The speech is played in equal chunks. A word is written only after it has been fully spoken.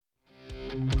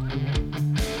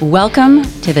Welcome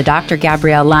to the Dr.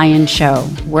 Gabrielle Lyon Show,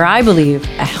 where I believe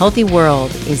a healthy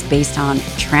world is based on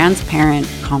transparent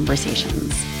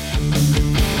conversations.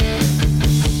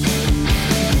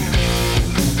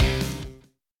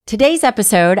 Today's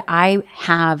episode, I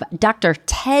have Dr.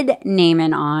 Ted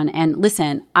Naiman on. And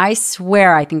listen, I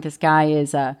swear I think this guy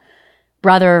is a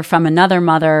brother from another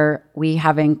mother. We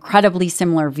have incredibly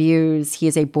similar views. He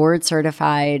is a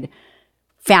board-certified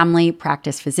family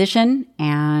practice physician,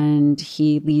 and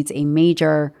he leads a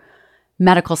major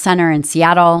medical center in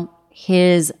Seattle.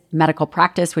 His medical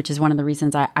practice, which is one of the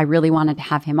reasons I really wanted to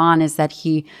have him on, is that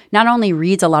he not only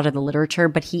reads a lot of the literature,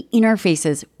 but he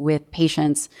interfaces with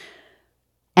patients.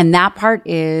 And that part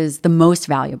is the most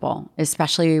valuable,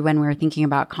 especially when we're thinking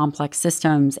about complex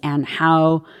systems and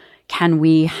how can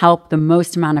we help the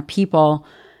most amount of people.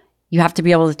 You have to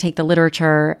be able to take the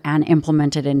literature and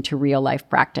implement it into real life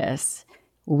practice.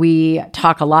 We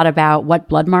talk a lot about what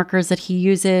blood markers that he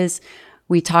uses.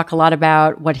 We talk a lot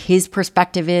about what his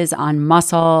perspective is on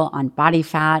muscle, on body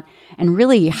fat, and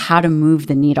really how to move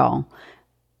the needle.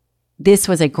 This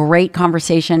was a great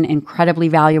conversation, incredibly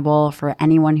valuable for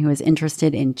anyone who is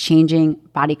interested in changing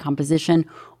body composition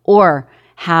or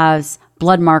has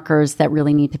blood markers that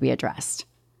really need to be addressed.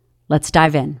 Let's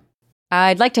dive in.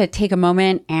 I'd like to take a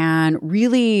moment and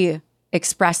really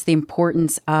express the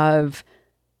importance of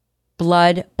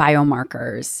blood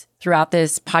biomarkers. Throughout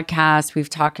this podcast, we've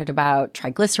talked about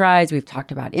triglycerides, we've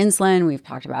talked about insulin, we've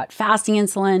talked about fasting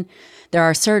insulin. There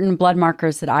are certain blood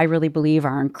markers that I really believe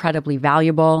are incredibly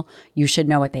valuable. You should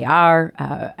know what they are.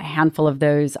 A handful of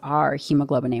those are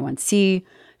hemoglobin A1C,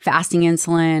 fasting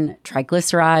insulin,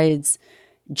 triglycerides,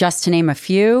 just to name a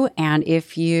few. And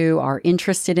if you are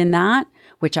interested in that,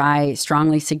 which I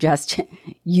strongly suggest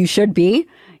you should be,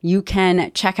 you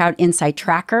can check out Insight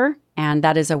Tracker. And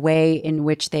that is a way in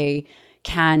which they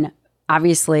can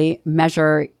obviously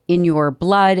measure in your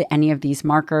blood any of these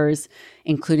markers,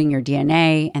 including your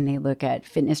DNA, and they look at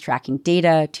fitness tracking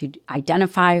data to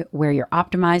identify where you're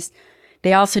optimized.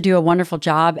 They also do a wonderful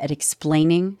job at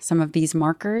explaining some of these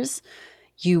markers.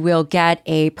 You will get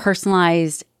a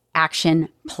personalized action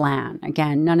plan.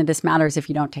 Again, none of this matters if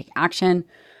you don't take action,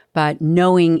 but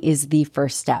knowing is the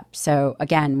first step. So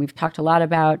again, we've talked a lot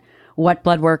about what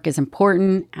blood work is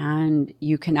important, and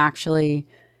you can actually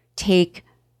take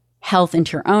health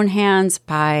into your own hands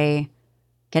by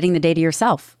getting the data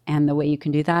yourself. And the way you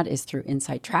can do that is through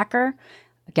Insight Tracker.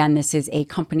 Again, this is a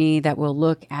company that will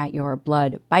look at your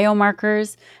blood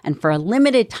biomarkers, and for a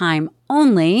limited time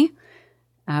only,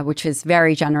 which is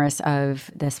very generous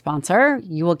of the sponsor,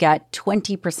 you will get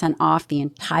 20% off the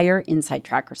entire Insight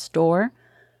Tracker store.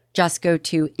 Just go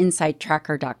to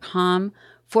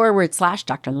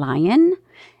insighttracker.com/Dr. Lyon.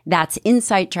 That's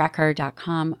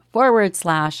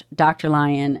insighttracker.com/Dr.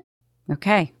 Lyon.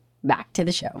 Okay, back to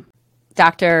the show.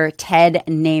 Dr. Ted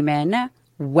Naiman,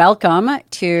 welcome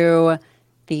to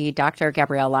the Dr.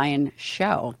 Gabrielle Lyon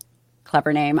Show.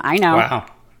 Clever name, I know. Wow.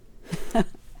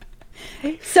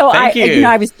 So Thank you.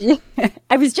 I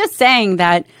was just saying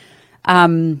that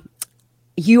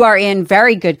you are in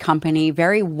very good company,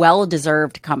 very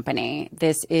well-deserved company.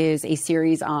 This is a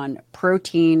series on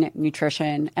protein,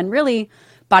 nutrition, and really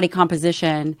body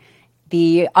composition.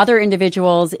 The other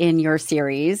individuals in your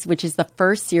series, which is the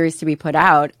first series to be put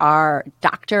out, are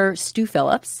Dr. Stu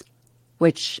Phillips,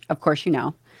 which of course you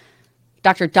know,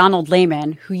 Dr. Donald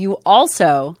Layman, who you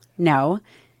also know,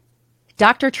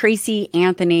 Dr. Tracy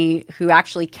Anthony, who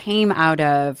actually came out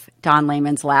of Don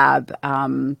Layman's lab,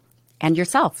 and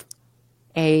yourself,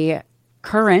 a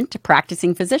current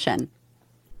practicing physician.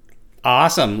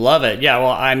 Awesome. Love it. Yeah.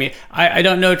 Well, I mean, I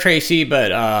don't know Tracy,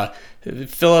 but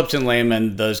Phillips and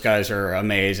Lehman, those guys are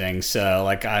amazing. So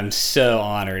like, I'm so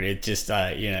honored. It just,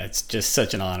 it's just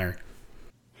such an honor.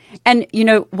 And,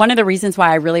 one of the reasons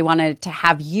why I really wanted to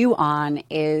have you on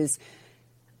is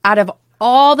out of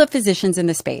all the physicians in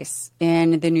the space,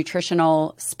 in the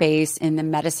nutritional space, in the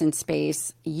medicine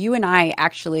space, you and I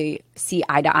actually see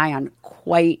eye to eye on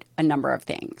quite a number of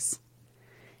things,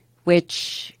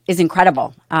 which is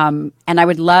incredible. And I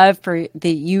would love for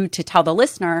you to tell the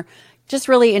listener, just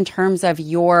really in terms of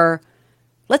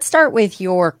let's start with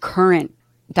your current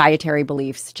dietary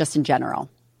beliefs, just in general.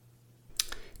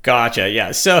 Gotcha.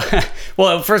 Yeah. So,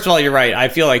 well, first of all, you're right. I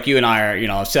feel like you and I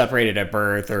are, separated at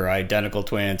birth or identical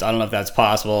twins. I don't know if that's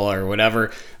possible or whatever,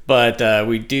 but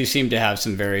we do seem to have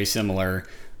some very similar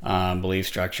belief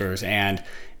structures. And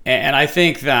I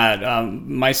think that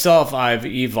myself, I've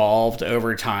evolved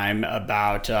over time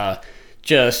about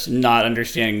just not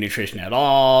understanding nutrition at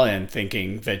all and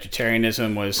thinking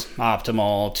vegetarianism was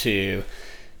optimal to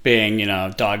being,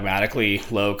 dogmatically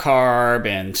low carb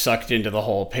and sucked into the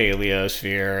whole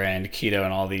paleosphere and keto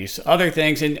and all these other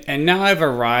things. And now I've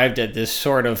arrived at this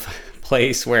sort of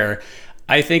place where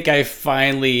I think I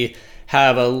finally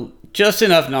have just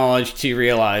enough knowledge to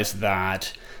realize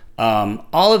that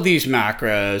all of these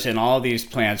macros and all of these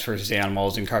plants versus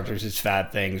animals and carbs versus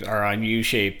fat things are on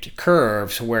U-shaped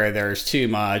curves where there's too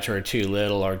much or too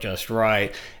little or just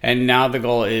right. And now the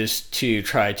goal is to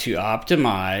try to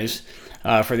optimize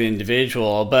for the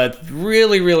individual. But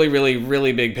really, really, really,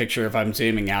 really big picture, if I'm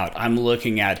zooming out, I'm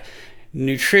looking at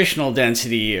nutritional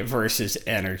density versus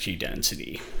energy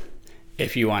density,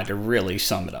 if you want to really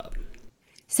sum it up.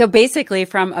 So basically,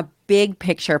 from a big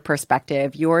picture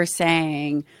perspective, you're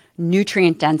saying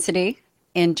nutrient density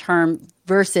in term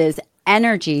versus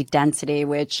energy density,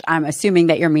 which I'm assuming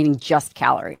that you're meaning just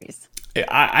calories.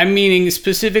 I'm meaning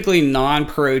specifically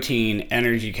non-protein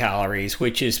energy calories,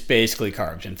 which is basically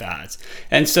carbs and fats.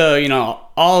 And so,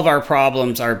 all of our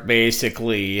problems are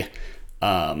basically,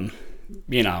 refined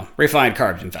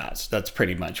carbs and fats. That's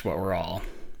pretty much what we're all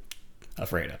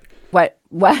afraid of. What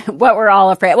we're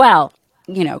all afraid, well,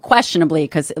 questionably,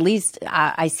 because at least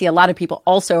I see a lot of people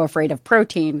also afraid of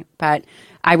protein, but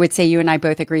I would say you and I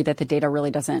both agree that the data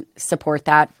really doesn't support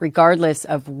that, regardless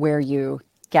of where you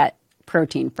get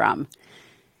protein from.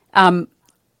 In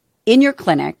your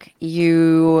clinic,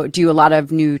 you do a lot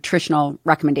of nutritional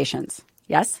recommendations,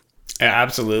 yes?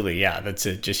 Absolutely, yeah. That's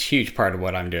a just huge part of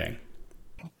what I'm doing.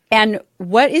 And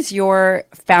what is your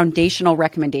foundational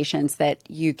recommendations that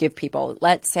you give people?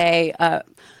 Let's say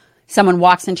someone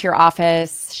walks into your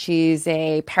office, she's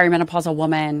a perimenopausal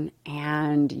woman,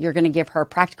 and you're going to give her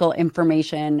practical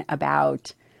information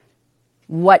about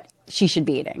what she should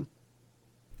be eating.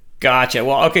 Gotcha.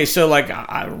 Well, okay, so like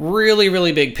a really,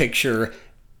 really big picture,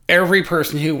 every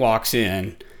person who walks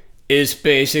in is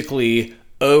basically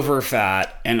over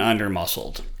fat and under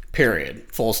muscled, period,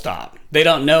 full stop. They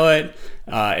don't know it.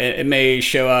 It may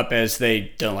show up as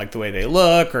they don't like the way they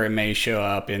look, or it may show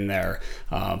up in their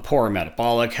poor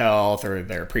metabolic health, or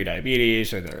their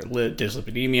prediabetes, or their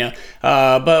dyslipidemia.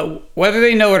 But whether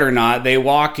they know it or not, they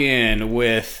walk in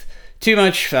with too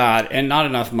much fat and not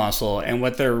enough muscle, and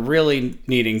what they're really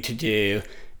needing to do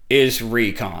is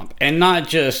recomp, and not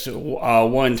just a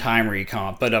one-time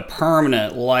recomp, but a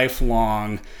permanent,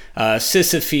 lifelong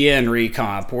Sisyphean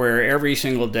recomp, where every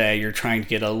single day you're trying to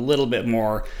get a little bit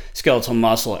more skeletal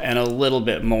muscle and a little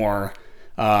bit more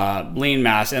lean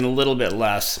mass and a little bit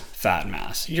less fat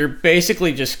mass. You're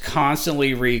basically just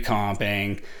constantly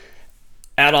recomping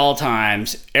at all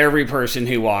times, every person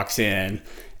who walks in.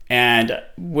 And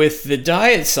with the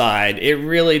diet side, it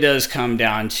really does come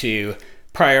down to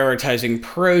prioritizing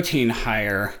protein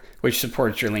higher, which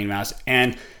supports your lean mass,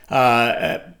 and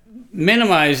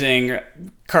minimizing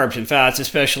carbs and fats,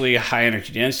 especially high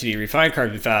energy density refined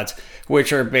carbs and fats,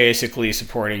 which are basically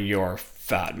supporting your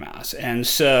fat mass. And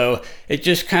so it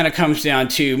just kind of comes down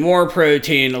to more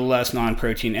protein, less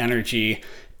non-protein energy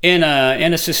in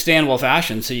a sustainable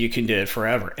fashion, so you can do it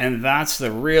forever. And that's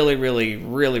the really, really,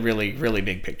 really, really, really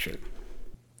big picture.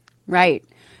 Right.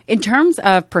 In terms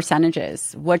of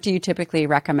percentages, what do you typically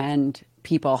recommend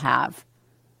people have?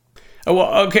 Oh,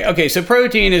 well, okay. So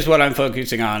protein is what I'm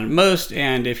focusing on most,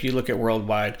 and if you look at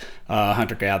worldwide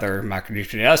hunter-gatherer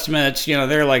macronutrient estimates,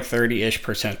 they're like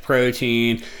 30-ish%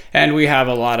 protein, and we have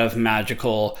a lot of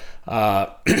magical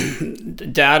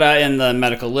data in the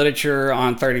medical literature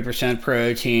on 30%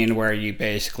 protein, where you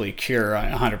basically cure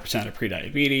 100% of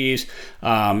prediabetes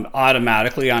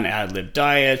automatically on ad-lib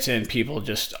diets, and people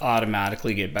just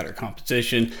automatically get better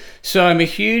composition. So I'm a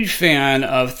huge fan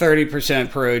of 30%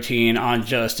 protein on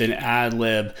just an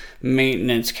ad-lib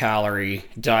maintenance calorie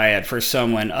diet for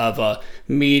someone of a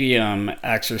medium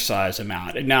exercise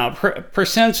amount. Now,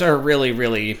 percents are really,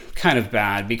 really kind of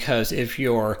bad, because if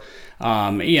you're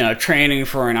training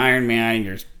for an Ironman,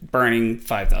 you're burning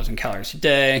 5,000 calories a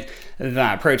day,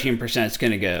 that protein percent is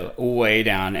going to go way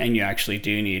down, and you actually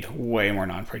do need way more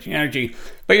non-protein energy.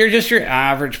 But you're just your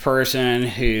average person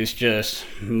who's just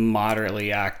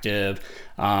moderately active,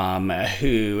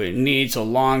 who needs a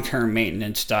long-term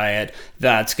maintenance diet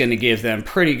that's going to give them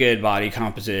pretty good body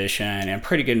composition and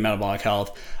pretty good metabolic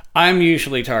health. I'm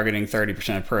usually targeting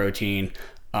 30% protein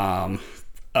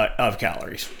of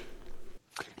calories.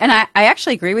 And I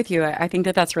actually agree with you. I think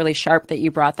that that's really sharp that you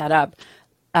brought that up.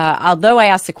 Although I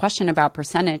asked a question about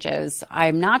percentages,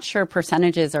 I'm not sure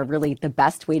percentages are really the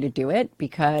best way to do it,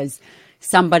 because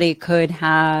somebody could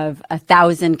have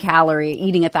 1,000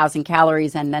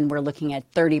 calories, and then we're looking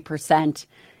at 30%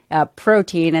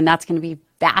 protein, and that's going to be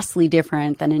vastly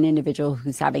different than an individual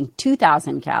who's having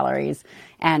 2,000 calories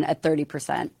and a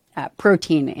 30%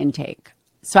 protein intake.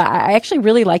 So I actually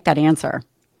really like that answer.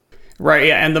 Right,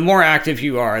 yeah, and the more active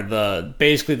you are, the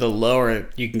basically the lower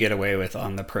you can get away with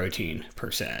on the protein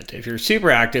percent. If you're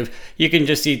super active, you can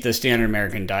just eat the standard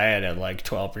American diet at like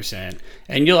 12%,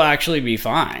 and you'll actually be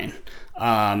fine.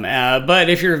 But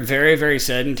if you're very, very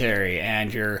sedentary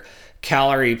and your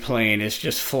calorie plane is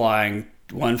just flying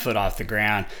 1 foot off the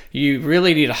ground, you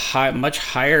really need a much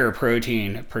higher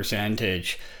protein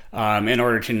percentage in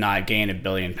order to not gain 1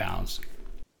 billion pounds.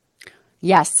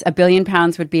 Yes, 1 billion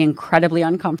pounds would be incredibly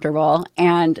uncomfortable.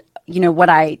 And, what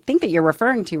I think that you're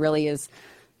referring to really is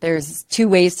there's two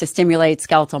ways to stimulate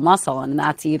skeletal muscle, and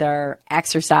that's either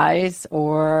exercise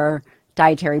or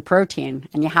dietary protein,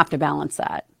 and you have to balance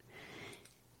that.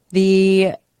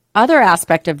 The other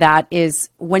aspect of that is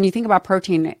when you think about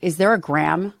protein, is there a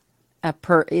gram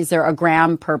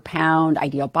per pound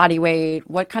ideal body weight?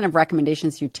 What kind of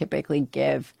recommendations do you typically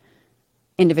give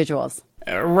individuals?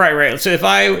 Right. So if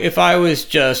I was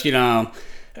just,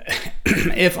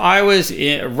 if I was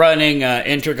running an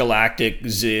intergalactic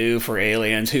zoo for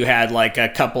aliens who had like a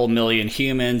couple million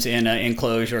humans in an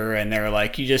enclosure, and they're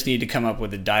like, you just need to come up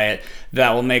with a diet that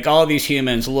will make all these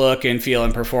humans look and feel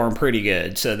and perform pretty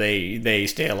good, so they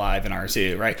stay alive in our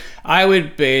zoo, right? I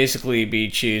would basically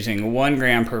be choosing 1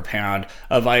 gram per pound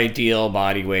of ideal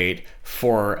body weight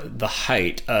for the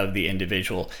height of the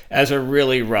individual as a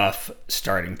really rough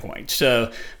starting point.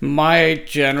 So my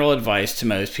general advice to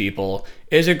most people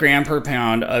is 1 gram per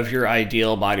pound of your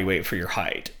ideal body weight for your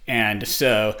height. And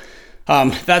so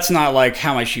that's not like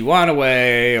how much you want to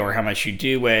weigh or how much you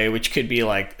do weigh, which could be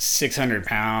like 600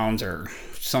 pounds or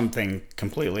something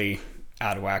completely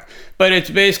out of whack. But it's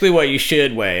basically what you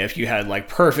should weigh if you had like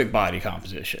perfect body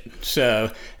composition.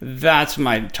 So that's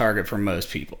my target for most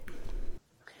people.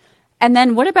 And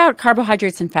then what about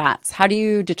carbohydrates and fats? How do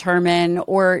you determine,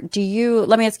 let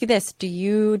me ask you this, do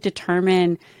you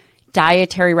determine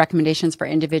dietary recommendations for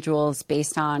individuals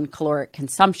based on caloric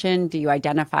consumption? Do you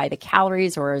identify the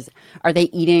calories, or are they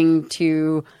eating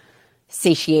to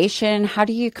satiation? How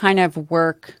do you kind of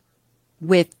work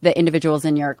with the individuals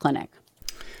in your clinic?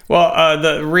 Well,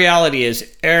 the reality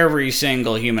is every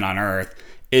single human on Earth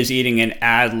is eating an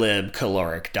ad lib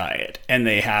caloric diet, and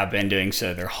they have been doing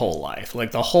so their whole life.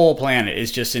 Like the whole planet is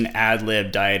just an ad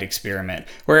lib diet experiment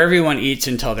where everyone eats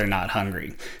until they're not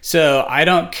hungry. So I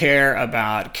don't care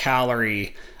about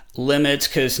calorie limits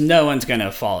because no one's going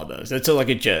to follow those. That's like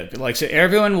a joke. Like, so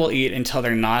everyone will eat until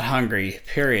they're not hungry,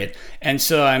 period. And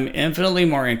so I'm infinitely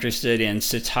more interested in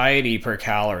satiety per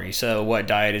calorie. So what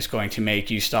diet is going to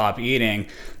make you stop eating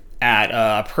at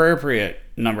appropriate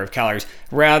number of calories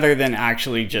rather than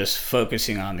actually just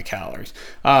focusing on the calories.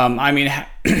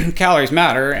 Calories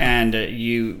matter, and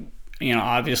you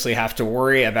obviously have to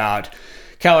worry about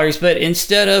calories, but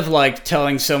instead of like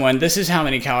telling someone this is how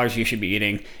many calories you should be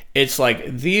eating, it's like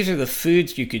these are the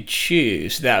foods you could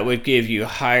choose that would give you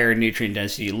higher nutrient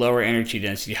density, lower energy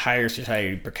density, higher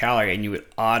satiety per calorie, and you would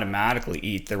automatically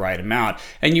eat the right amount,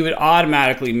 and you would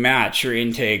automatically match your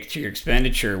intake to your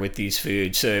expenditure with these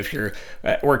foods. So if you're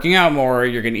working out more,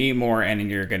 you're going to eat more, and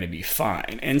you're going to be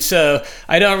fine. And so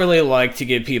I don't really like to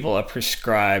give people a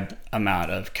prescribed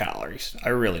amount of calories. I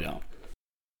really don't.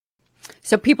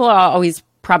 So people always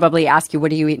probably ask you, what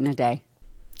do you eat in a day?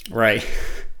 Right.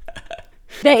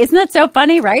 Isn't that so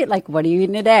funny, right? Like, what do you eat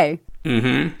in a day?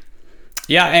 Mm-hmm.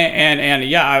 Yeah, and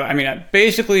yeah, I mean,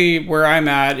 basically where I'm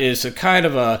at is a kind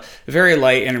of a very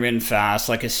light intermittent fast,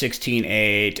 like a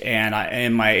 16-8, and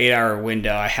in my 8-hour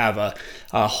window, I have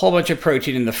a whole bunch of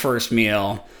protein in the first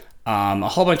meal, a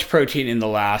whole bunch of protein in the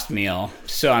last meal.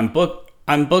 So I'm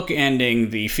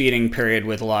bookending the feeding period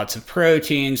with lots of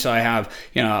protein, so I have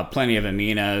plenty of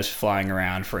aminos flying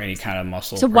around for any kind of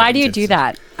muscle. So why do you do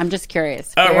that? I'm just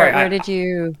curious. Where did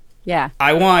you? Yeah,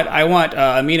 I want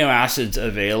amino acids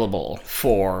available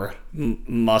for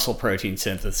muscle protein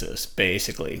synthesis,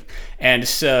 basically. And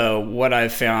so what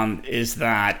I've found is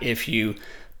that if you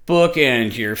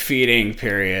bookend your feeding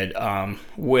period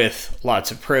with lots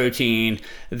of protein,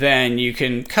 then you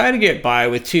can kind of get by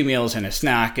with 2 meals and a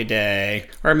snack a day,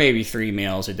 or maybe 3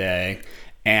 meals a day.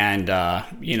 And,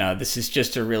 this is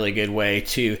just a really good way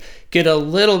to get a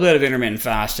little bit of intermittent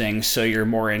fasting, so you're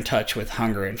more in touch with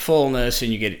hunger and fullness,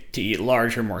 and you get to eat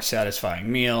larger, more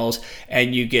satisfying meals,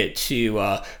 and you get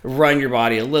to run your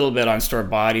body a little bit on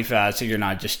stored body fat, so you're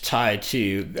not just tied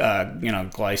to,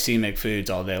 glycemic foods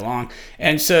all day long.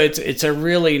 And so it's a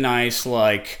really nice,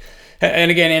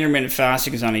 And again, intermittent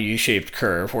fasting is on a U-shaped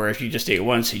curve where if you just ate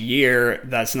once a year,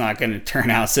 that's not going to turn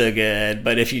out so good.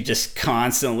 But if you just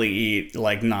constantly eat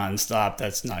like nonstop,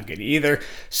 that's not good either.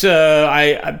 So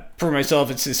for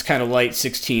myself, it's this kind of light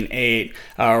 16-8,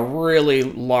 really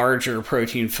larger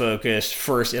protein focused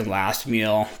first and last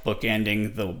meal,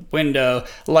 bookending the window,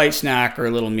 light snack or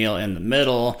a little meal in the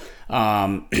middle.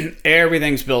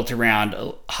 Everything's built around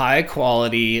high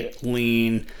quality,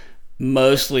 lean,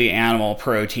 mostly animal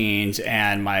proteins,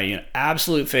 and my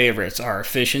absolute favorites are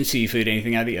fish and seafood,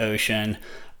 anything out of the ocean,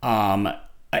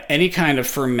 any kind of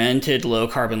fermented low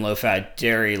carb and low fat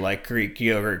dairy like Greek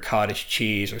yogurt, cottage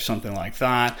cheese, or something like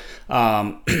that.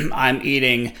 I'm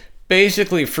eating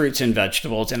basically fruits and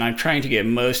vegetables, and I'm trying to get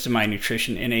most of my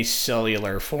nutrition in a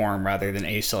cellular form rather than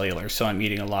acellular. So I'm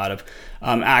eating a lot of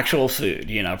actual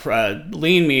food,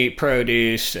 lean meat,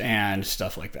 produce, and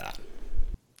stuff like that.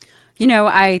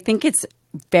 I think it's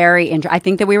very interesting. I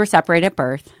think that we were separated at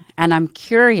birth, and I'm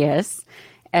curious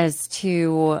as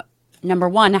to, number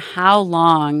one, how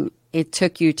long it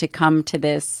took you to come to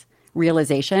this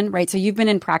realization, right? So you've been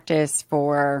in practice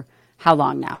for how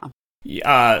long now?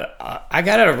 I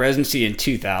got out of residency in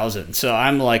 2000, so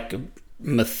I'm like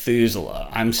Methuselah.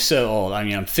 I'm so old. I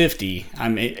mean, I'm 50.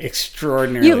 I'm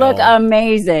extraordinarily You look old.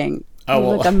 Amazing. Oh, you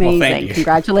well, look amazing. Well, thank you.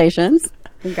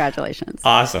 Congratulations.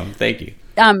 Awesome. Thank you.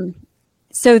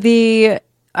 So the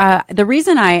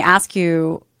reason I ask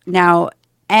you now,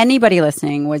 anybody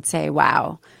listening would say,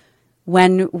 wow,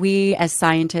 when we as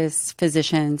scientists,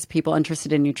 physicians, people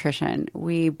interested in nutrition,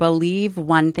 we believe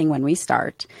one thing when we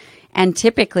start. And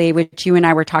typically, which you and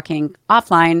I were talking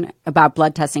offline about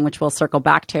blood testing, which we'll circle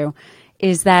back to,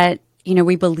 is that,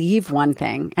 we believe one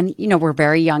thing and, we're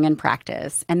very young in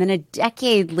practice. And then a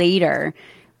decade later,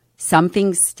 some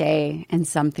things stay and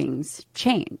some things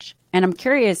change. And I'm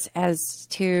curious as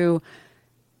to,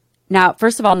 now,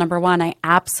 first of all, number one, I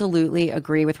absolutely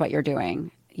agree with what you're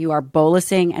doing. You are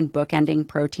bolusing and bookending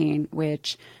protein,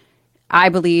 which I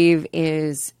believe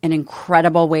is an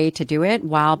incredible way to do it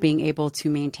while being able to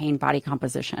maintain body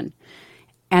composition.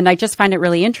 And I just find it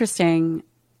really interesting.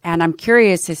 And I'm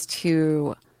curious as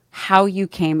to how you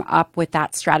came up with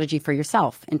that strategy for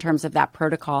yourself in terms of that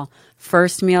protocol.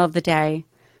 First meal of the day,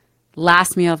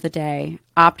 last meal of the day,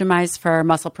 optimized for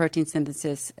muscle protein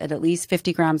synthesis at least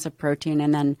 50 grams of protein,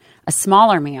 and then a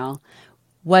smaller meal.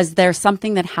 Was there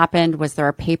something that happened? Was there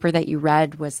a paper that you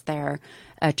read? Was there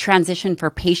a transition for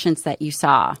patients that you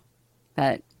saw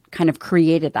that kind of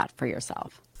created that for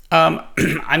yourself?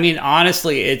 I mean,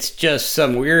 honestly, it's just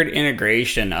some weird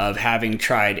integration of having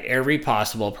tried every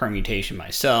possible permutation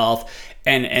myself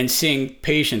and seeing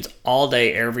patients all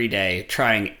day, every day,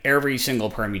 trying every single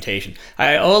permutation.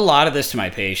 I owe a lot of this to my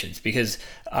patients because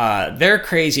they're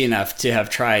crazy enough to have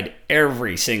tried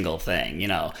every single thing,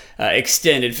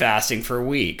 extended fasting for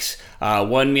weeks,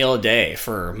 one meal a day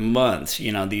for months,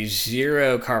 these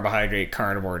zero carbohydrate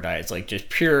carnivore diets, like just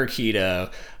pure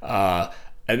keto,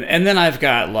 and then I've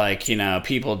got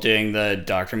people doing the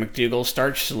Dr. McDougall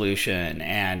starch solution,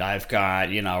 and I've got,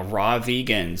 raw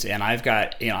vegans, and I've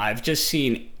got, I've just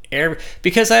seen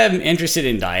because I am interested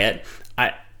in diet,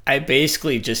 I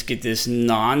basically just get this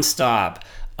nonstop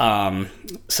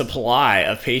supply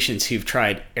of patients who've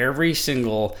tried every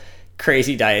single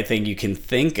crazy diet thing you can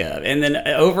think of. And then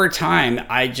over time,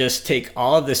 I just take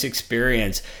all of this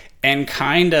experience and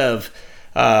kind of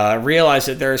realize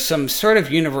that there are some sort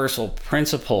of universal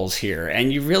principles here,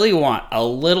 and you really want a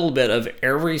little bit of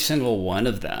every single one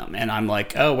of them. And I'm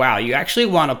like, oh wow, you actually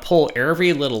want to pull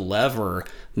every little lever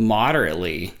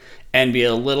moderately and be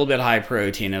a little bit high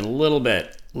protein and a little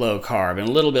bit low carb and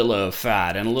a little bit low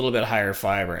fat and a little bit higher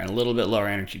fiber and a little bit lower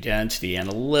energy density and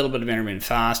a little bit of intermittent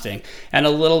fasting and a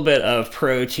little bit of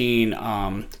protein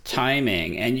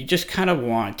timing. And you just kind of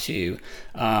want to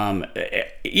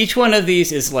each one of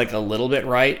these is like a little bit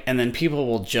right, and then people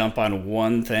will jump on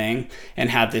one thing and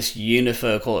have this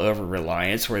unifocal over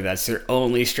reliance where that's their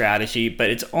only strategy, but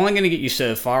it's only going to get you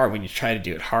so far. When you try to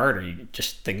do it harder,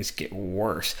 things get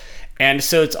worse. And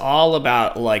so it's all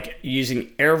about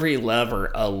using every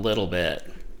lever a little bit.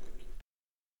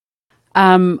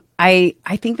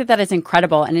 I think that is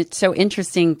incredible. And it's so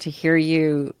interesting to hear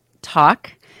you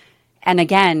talk. And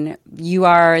again, you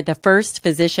are the first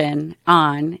physician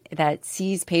on that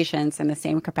sees patients in the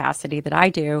same capacity that I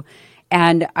do.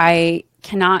 And I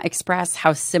cannot express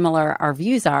how similar our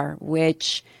views are,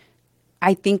 which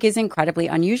I think is incredibly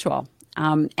unusual.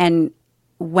 And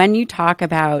when you talk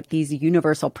about these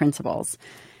universal principles,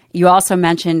 you also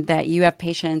mentioned that you have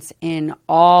patients in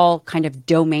all kind of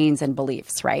domains and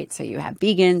beliefs, right? So you have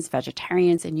vegans,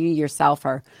 vegetarians, and you yourself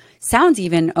sounds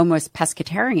even almost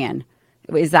pescatarian.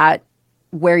 Is that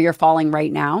where you're falling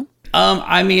right now?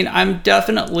 I mean, I'm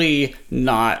definitely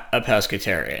not a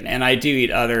pescatarian, and I do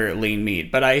eat other lean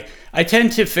meat, but I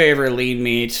tend to favor lean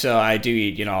meat, so I do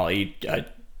eat, I'll eat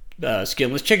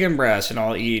skinless chicken breast, and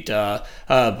I'll eat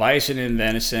bison and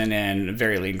venison and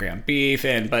very lean ground beef.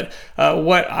 But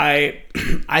what I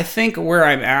think where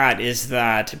I'm at is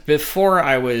that before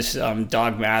I was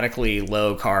dogmatically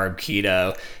low carb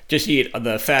keto, just eat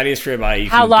the fattiest ribeye you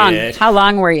How can long? get. How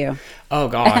long were you? Oh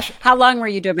gosh. How long were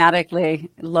you dramatically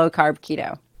low carb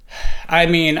keto? I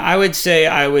mean, I would say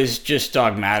I was just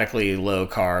dogmatically low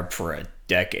carb for a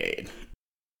decade.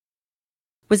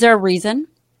 Was there a reason?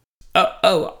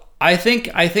 I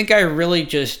think I really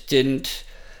just didn't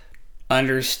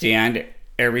understand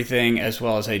everything as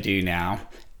well as I do now,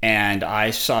 and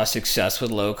I saw success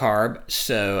with low carb.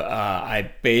 So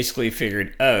I basically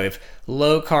figured, oh, if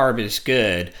low carb is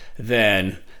good,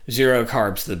 then zero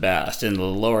carb's the best, and the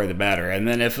lower the better. And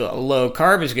then if low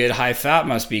carb is good, high fat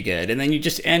must be good. And then you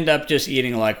just end up just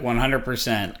eating like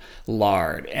 100%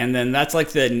 lard. And then that's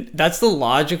the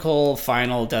logical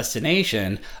final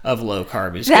destination of low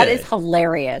carb is That good. is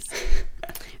hilarious.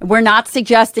 We're not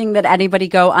suggesting that anybody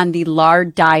go on the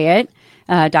lard diet.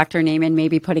 Dr. Naiman may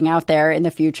be putting out there in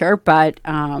the future, but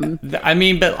I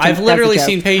mean, but I've literally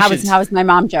seen patients. How was my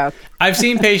mom joke? I've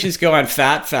seen patients go on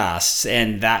fat fasts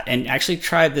and actually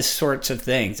try this sorts of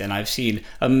things, and I've seen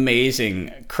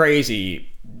amazing,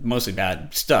 crazy, mostly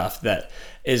bad stuff that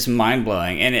is mind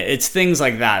blowing, and it's things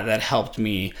like that that helped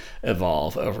me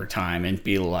evolve over time and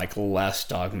be like less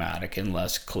dogmatic and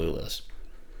less clueless.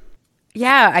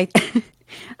 Yeah,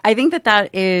 I think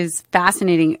that is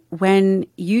fascinating. When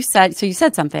you said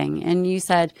something, and you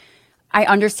said, I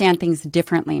understand things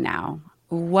differently now.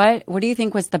 What do you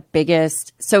think was the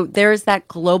biggest? So there's that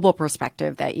global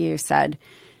perspective that you said.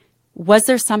 Was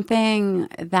there something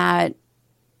that,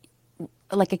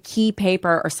 like a key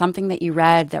paper or something that you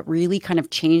read that really kind of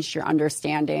changed your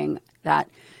understanding that?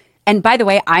 And by the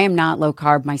way, I am not low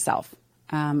carb myself.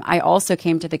 I also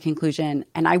came to the conclusion,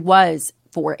 and I was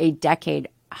for a decade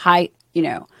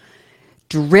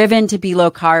driven to be low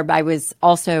carb. I was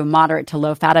also moderate to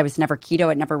low fat. I was never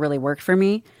keto. It never really worked for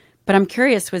me. But I'm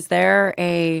curious, was there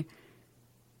a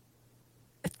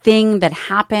thing that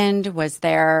happened? Was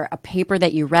there a paper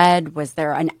that you read? Was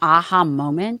there an aha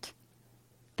moment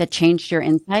that changed your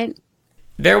insight?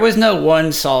 There was no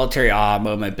one solitary aha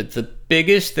moment, but the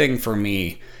biggest thing for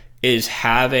me is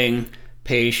having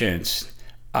patients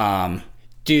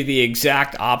do the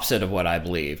exact opposite of what I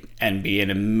believe and be in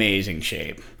amazing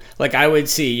shape. Like I would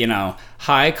see,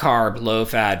 high carb, low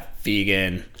fat,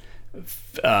 vegan,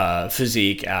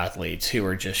 physique athletes who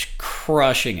are just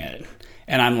crushing it.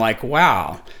 And I'm like,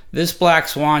 wow, this black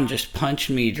swan just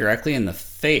punched me directly in the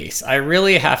face. I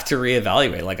really have to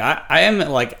reevaluate. Like I am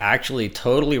like actually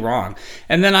totally wrong.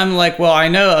 And then I'm like, well, I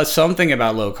know something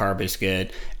about low carb is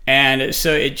good. And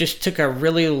so it just took a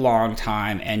really long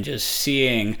time, and just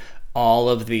seeing all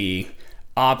of the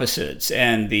opposites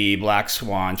and the black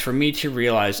swans for me to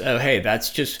realize, oh, hey, that's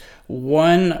just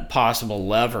one possible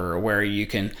lever where you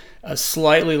can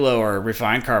slightly lower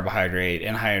refined carbohydrate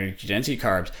and high energy density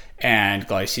carbs and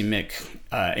glycemic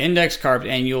index carbs,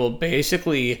 and you'll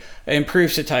basically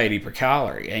improve satiety per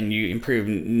calorie, and you improve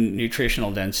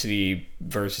nutritional density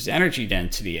versus energy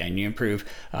density, and you improve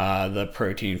the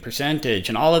protein percentage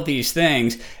and all of these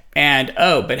things. And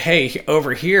but hey,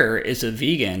 over here is a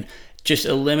vegan just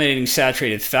eliminating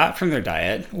saturated fat from their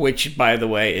diet, which, by the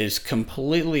way, is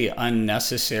completely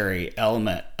unnecessary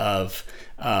element of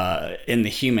in the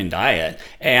human diet.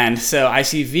 And so I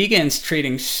see vegans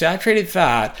treating saturated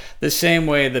fat the same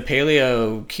way the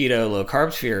paleo, keto, low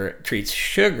carb sphere treats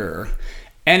sugar.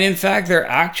 And in fact, they're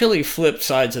actually flipped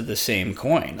sides of the same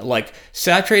coin. Like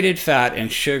saturated fat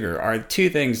and sugar are two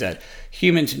things that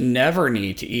humans never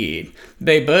need to eat.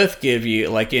 They both give you,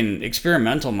 like in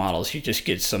experimental models, you just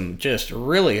get some just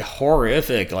really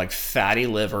horrific, like fatty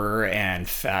liver and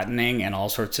fattening and all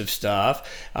sorts of stuff.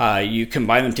 You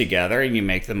combine them together and you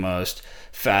make the most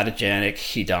fatogenic,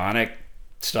 hedonic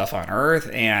stuff on earth.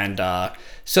 And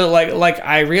so like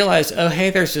I realized, oh, hey,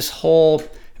 there's this whole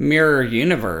mirror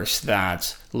universe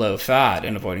that's low fat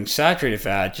and avoiding saturated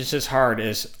fat just as hard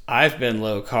as I've been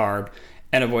low carb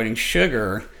and avoiding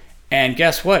sugar. And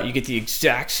guess what? You get the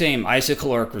exact same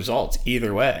isocaloric results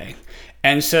either way.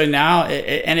 And so now,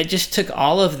 it just took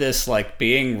all of this, like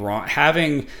being wrong,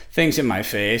 having things in my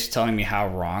face telling me how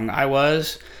wrong I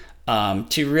was,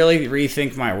 to really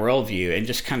rethink my worldview and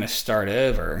just kind of start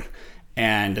over.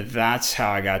 And that's how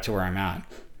I got to where I'm at.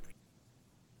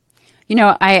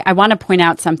 I want to point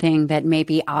out something that may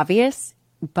be obvious,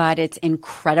 but it's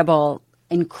incredibly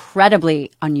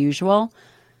unusual.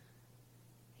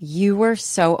 you were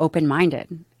so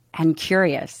open-minded and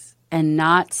curious and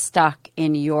not stuck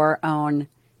in your own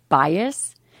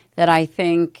bias that I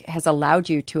think has allowed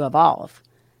you to evolve.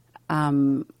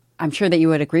 I'm sure that you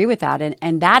would agree with that.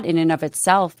 And that in and of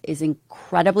itself is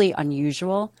incredibly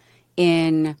unusual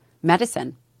in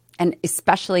medicine and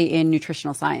especially in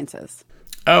nutritional sciences.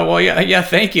 Oh, well, yeah,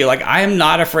 thank you. Like, I am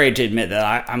not afraid to admit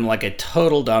that I'm like a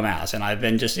total dumbass, and I've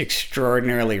been just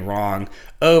extraordinarily wrong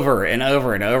over and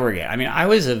over and over again. I mean, I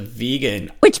was a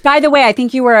vegan. Which, by the way, I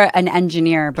think you were an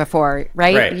engineer before,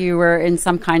 right? Right. You were in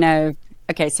some kind of,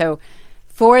 okay, so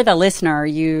for the listener,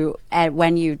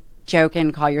 when you joke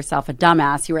and call yourself a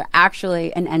dumbass, you were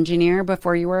actually an engineer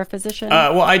before you were a physician?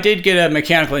 Well, I did get a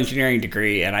mechanical engineering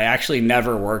degree, and I actually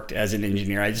never worked as an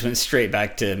engineer. I just went straight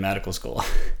back to medical school.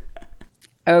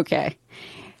 Okay.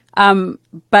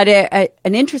 But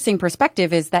an interesting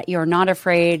perspective is that you're not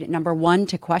afraid, number one,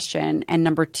 to question, and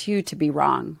number two, to be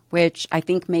wrong, which I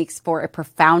think makes for a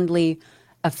profoundly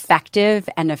effective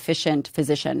and efficient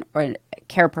physician or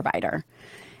care provider.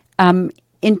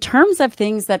 In terms of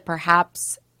things that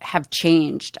perhaps have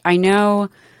changed, I know,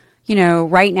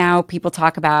 right now people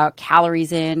talk about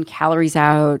calories in, calories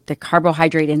out, the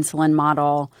carbohydrate insulin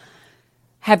model.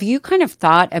 Have you kind of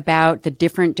thought about the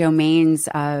different domains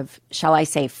of, shall I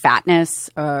say, fatness,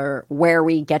 or where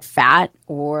we get fat?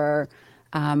 Or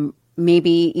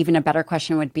maybe even a better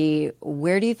question would be,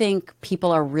 where do you think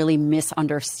people are really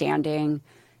misunderstanding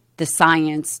the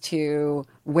science to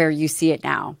where you see it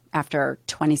now after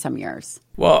 20-some years?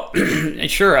 Well,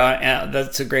 sure.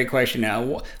 That's a great question.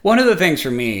 Now, one of the things for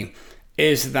me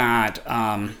is that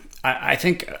I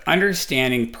think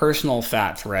understanding personal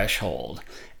fat threshold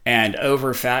and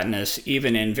over fatness,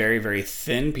 even in very, very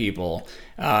thin people,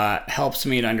 helps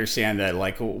me to understand that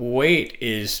like weight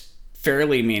is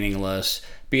fairly meaningless.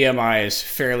 BMI is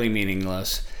fairly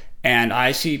meaningless. And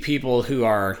I see people who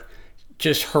are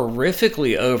just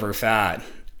horrifically over fat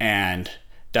and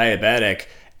diabetic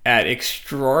at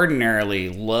extraordinarily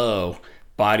low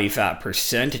body fat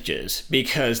percentages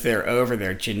because they're over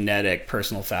their genetic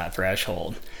personal fat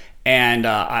threshold. And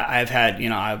I've had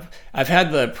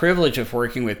the privilege of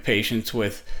working with patients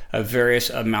with various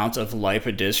amounts of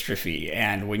lipodystrophy.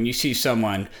 And when you see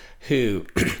someone who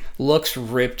looks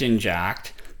ripped and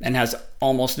jacked and has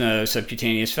almost no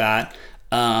subcutaneous fat,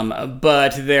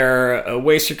 but their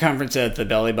waist circumference at the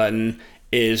belly button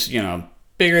is,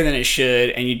 bigger than it should,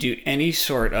 and you do any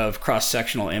sort of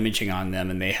cross-sectional imaging on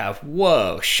them, and they have,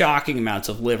 shocking amounts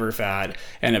of liver fat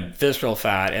and a visceral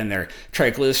fat, and their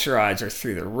triglycerides are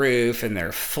through the roof, and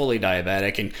they're fully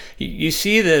diabetic. And you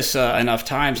see this enough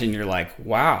times, and you're like,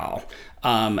 wow,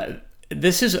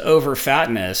 this is over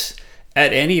fatness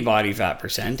at any body fat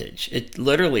percentage. It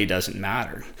literally doesn't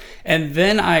matter. And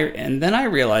then I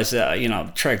realized that,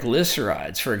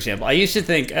 triglycerides, for example, I used to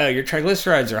think, oh, your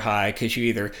triglycerides are high because you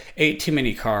either ate too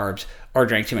many carbs or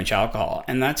drank too much alcohol.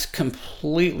 And that's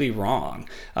completely wrong.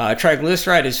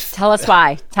 Triglyceride is... Tell us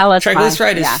why.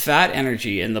 Triglyceride is fat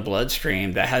energy in the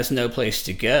bloodstream that has no place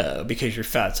to go because your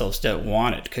fat cells don't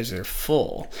want it because they're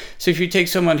full. So if you take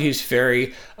someone who's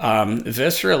very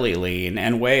viscerally lean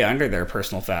and way under their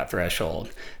personal fat threshold,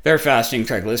 their fasting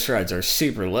triglycerides are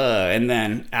super low. And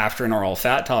then after an oral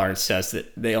fat tolerance test,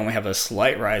 that they only have a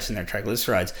slight rise in their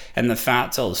triglycerides, and the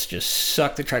fat cells just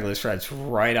suck the triglycerides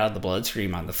right out of the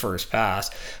bloodstream on the first pass.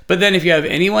 But then if you have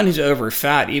anyone who's over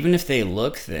fat, even if they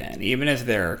look thin, even if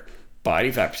their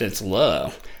body fat percent's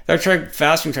low, their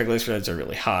fasting triglycerides are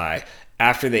really high.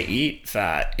 After they eat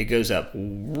fat, it goes up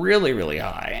really, really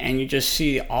high. And you just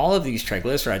see all of these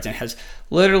triglycerides, and it has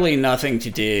literally nothing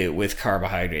to do with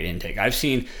carbohydrate intake. I've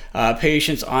seen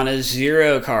patients on a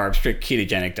zero carb strict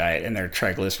ketogenic diet, and their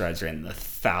triglycerides are in the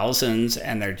thousands,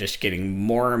 and they're just getting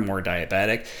more and more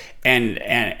diabetic. And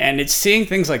it's seeing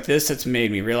things like this that's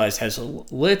made me realize has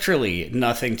literally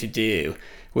nothing to do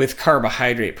with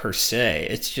carbohydrate per se.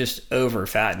 It's just over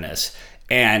fatness.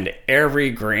 And every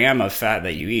gram of fat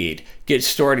that you eat gets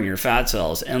stored in your fat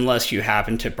cells unless you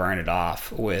happen to burn it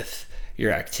off with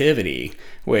your activity,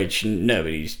 which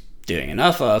nobody's doing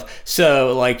enough of.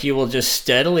 So like you will just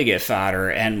steadily get fatter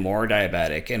and more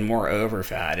diabetic and more over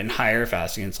fat and higher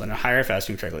fasting insulin and higher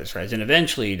fasting triglycerides and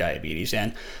eventually diabetes.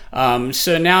 And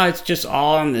so now it's just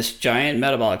all on this giant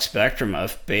metabolic spectrum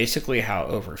of basically how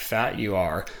over fat you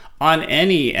are on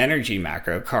any energy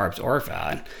macro, carbs or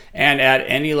fat, and at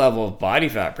any level of body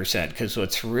fat percent, because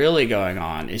what's really going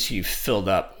on is you've filled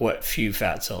up what few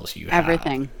fat cells you have.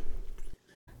 Everything.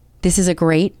 This is a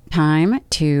great time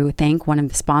to thank one of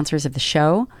the sponsors of the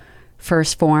show,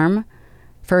 First Form.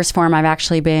 First Form, I've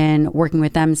actually been working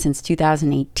with them since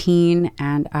 2018,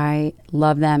 and I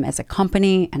love them as a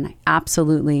company, and I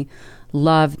absolutely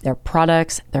love their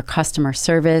products, their customer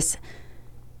service.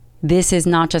 This is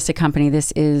not just a company,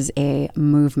 this is a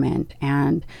movement.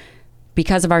 And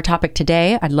because of our topic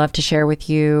today, I'd love to share with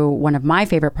you one of my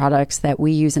favorite products that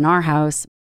we use in our house,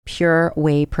 Pure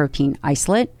Whey Protein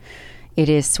Isolate. It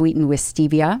is sweetened with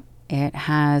stevia. It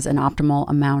has an optimal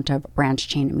amount of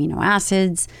branched-chain amino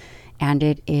acids, and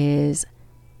it is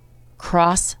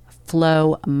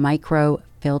cross-flow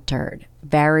micro-filtered.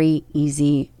 Very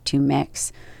easy to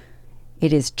mix.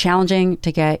 It is challenging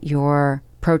to get your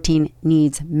protein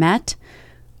needs met.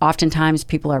 Oftentimes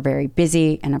people are very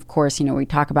busy. And of course, we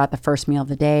talk about the first meal of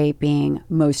the day being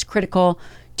most critical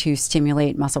to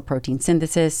stimulate muscle protein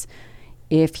synthesis.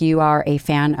 If you are a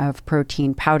fan of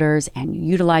protein powders and you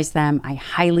utilize them, I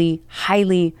highly,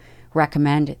 highly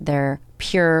recommend their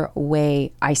Pure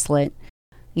Whey Isolate.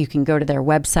 You can go to their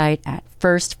website at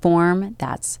First Form.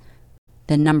 That's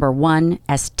the number 1,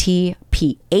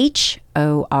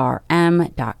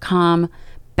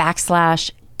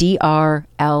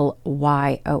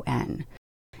 stphorm.com/DRLYON.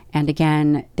 And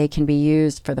again, they can be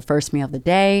used for the first meal of the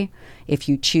day. If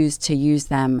you choose to use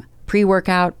them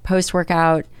pre-workout,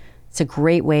 post-workout, it's a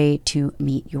great way to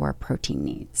meet your protein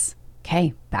needs.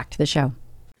 Okay, back to the show.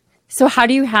 So how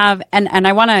do you have, and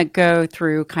I want to go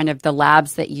through kind of the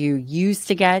labs that you used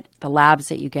to get, the labs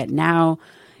that you get now,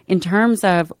 in terms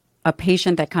of a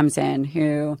patient that comes in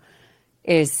who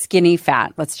is skinny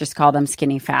fat. Let's just call them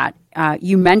skinny fat.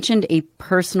 You mentioned a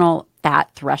personal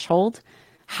fat threshold.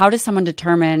 How does someone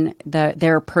determine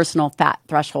their personal fat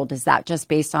threshold? Is that just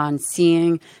based on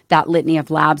seeing that litany of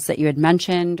labs that you had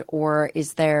mentioned, or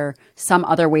is there some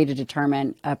other way to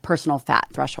determine a personal fat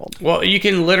threshold? Well, you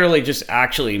can literally just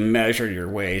actually measure your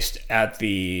waist at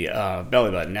the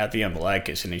belly button, at the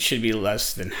umbilicus, and it should be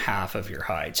less than half of your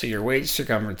height. So your waist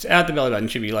circumference at the belly button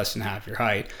should be less than half your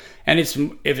height. And if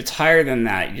it's higher than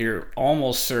that, you're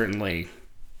almost certainly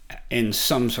in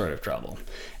some sort of trouble.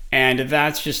 And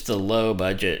that's just the low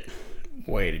budget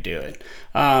way to do it.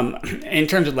 In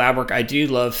terms of lab work, I do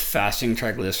love fasting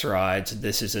triglycerides.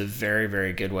 This is a very,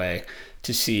 very good way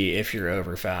to see if you're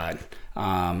over fat.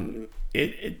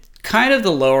 It kind of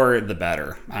the lower the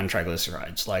better on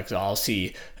triglycerides. Like I'll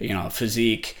see,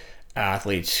 physique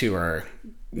athletes who are,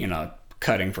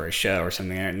 cutting for a show or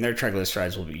something, and their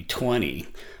triglycerides will be 20.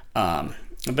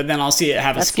 But then I'll see it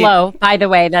have that's low. By the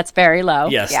way, that's very low.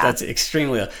 Yes, yeah. That's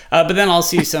extremely low. But then I'll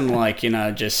see some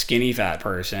just skinny fat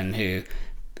person who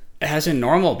has a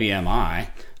normal BMI,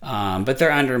 but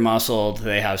they're under muscled.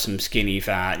 They have some skinny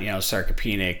fat,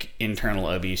 sarcopenic internal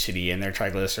obesity, and their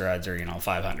triglycerides are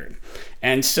 500.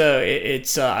 And so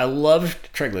it's I love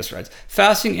triglycerides.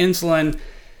 Fasting insulin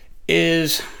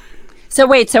is. So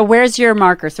wait. So where's your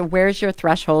marker? So where's your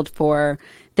threshold for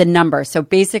the number? So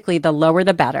basically, the lower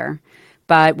the better.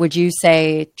 But would you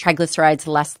say triglycerides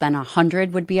less than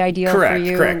 100 would be ideal for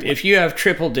you? Correct. If you have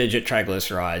triple-digit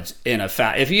triglycerides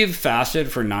if you've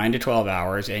fasted for 9 to 12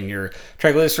 hours and your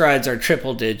triglycerides are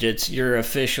triple digits, you're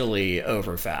officially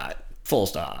over fat. Full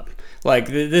stop. Like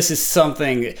this is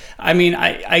something. I mean,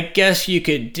 I guess you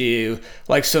could do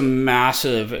like some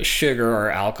massive sugar or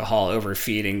alcohol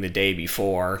overfeeding the day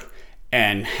before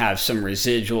and have some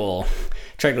residual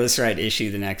triglyceride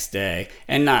issue the next day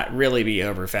and not really be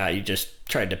over fat. You just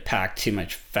tried to pack too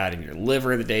much fat in your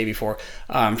liver the day before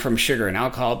from sugar and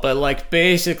alcohol. But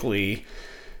basically,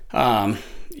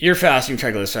 your fasting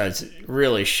triglycerides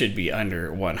really should be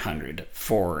under 100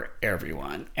 for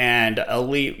everyone. And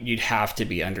elite, you'd have to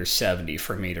be under 70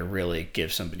 for me to really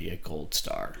give somebody a gold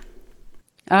star.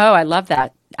 Oh, I love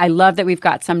that. I love that we've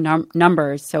got some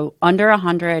numbers. So under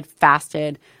 100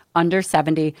 fasted, under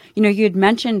 70. You had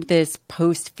mentioned this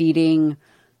post-feeding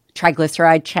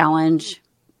triglyceride challenge.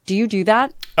 Do you do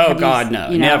that? Oh, God, no,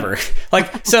 never.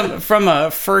 From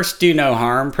a first do no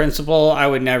harm principle, I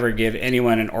would never give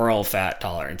anyone an oral fat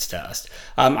tolerance test.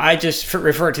 I just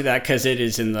refer to that because it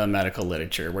is in the medical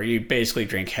literature where you basically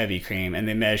drink heavy cream and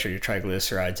they measure your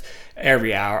triglycerides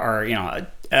every hour or,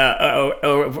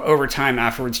 over time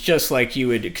afterwards, just like you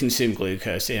would consume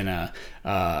glucose in a,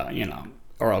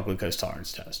 oral glucose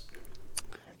tolerance test.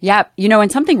 Yeah.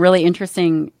 And something really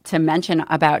interesting to mention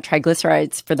about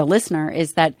triglycerides for the listener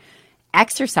is that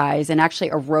exercise and actually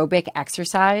aerobic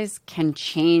exercise can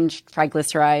change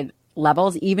triglyceride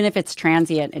levels. Even if it's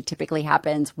transient, it typically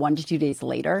happens 1 to 2 days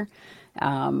later.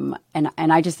 And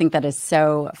I just think that is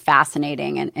so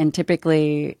fascinating. And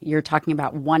typically you're talking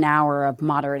about 1 hour of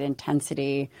moderate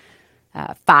intensity,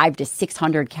 500 to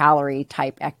 600 calorie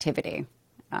type activity,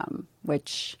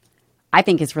 which I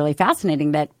think is really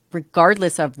fascinating that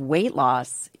regardless of weight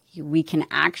loss, we can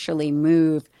actually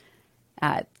move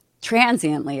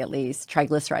transiently, at least,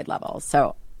 triglyceride levels.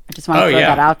 So I just want to throw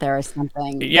that out there as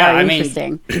something very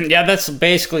interesting. Yeah, that's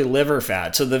basically liver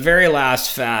fat. So the very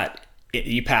last fat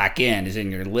you pack in is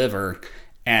in your liver,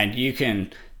 and you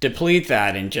can deplete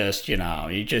that and just, you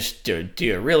just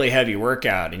do a really heavy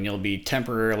workout and you'll be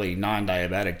temporarily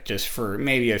non-diabetic just for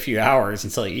maybe a few hours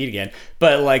until you eat again.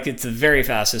 But like, it's the very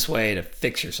fastest way to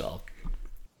fix yourself.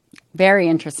 Very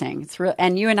interesting. It's real,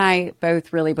 and you and I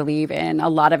both really believe in a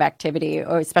lot of activity,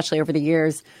 especially over the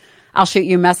years. I'll shoot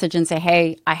you a message and say,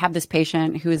 hey, I have this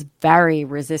patient who is very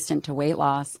resistant to weight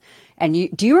loss. And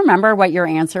do you remember what your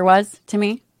answer was to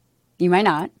me? You might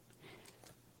not.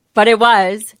 But it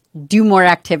was, do more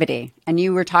activity. And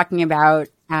you were talking about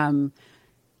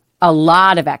a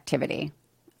lot of activity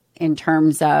in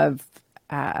terms of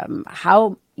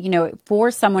how,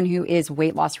 for someone who is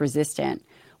weight loss resistant,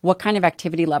 what kind of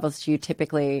activity levels do you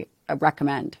typically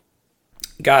recommend?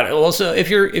 Got it. Well, so if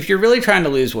you're really trying to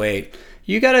lose weight,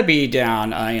 you got to be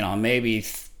down, maybe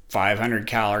 500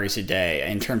 calories a day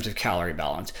in terms of calorie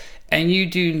balance. And you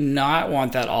do not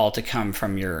want that all to come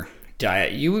from your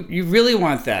diet. You really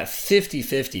want that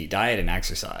 50-50 diet and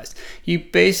exercise. You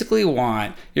basically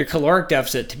want your caloric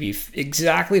deficit to be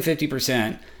exactly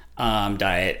 50%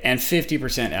 diet and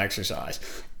 50% exercise.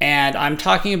 And I'm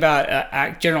talking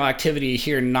about general activity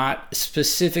here, not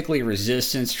specifically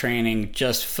resistance training,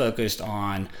 just focused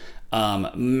on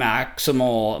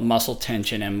maximal muscle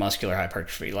tension and muscular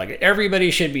hypertrophy. Like,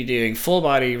 everybody should be doing full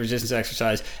body resistance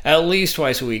exercise at least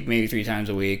twice a week, maybe 3 times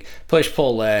a week, push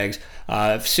pull legs,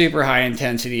 super high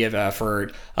intensity of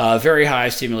effort, very high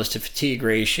stimulus to fatigue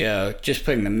ratio, just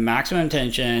putting the maximum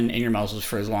tension in your muscles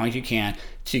for as long as you can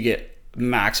to get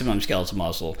maximum skeletal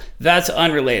muscle. That's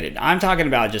unrelated. I'm talking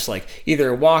about just like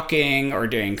either walking or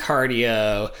doing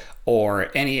cardio or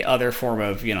any other form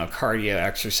of cardio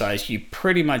exercise. You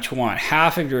pretty much want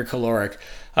half of your caloric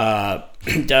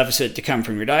deficit to come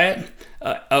from your diet.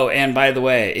 And by the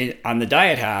way, on the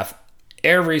diet half,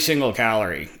 every single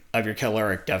calorie of your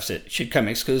caloric deficit should come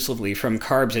exclusively from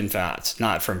carbs and fats,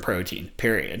 not from protein,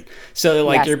 period. So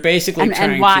like, yes. You're basically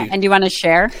trying and why, to... And do you want to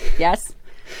share? Yes.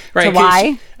 Right. So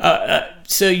why?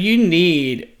 So you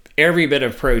need every bit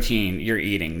of protein you're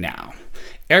eating now.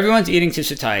 Everyone's eating to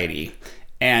satiety.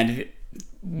 And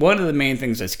one of the main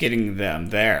things that's getting them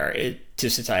there to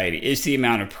satiety is the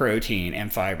amount of protein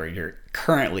and fiber you're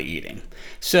currently eating.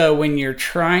 So when you're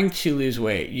trying to lose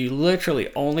weight, you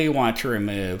literally only want to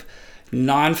remove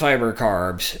non-fiber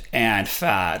carbs and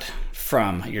fat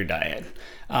from your diet.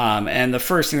 And the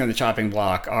first thing on the chopping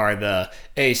block are the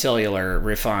acellular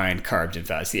refined carbs and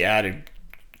fats, the added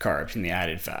carbs and the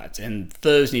added fats, and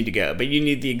those need to go. But you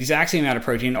need the exact same amount of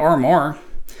protein or more,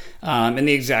 and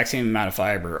the exact same amount of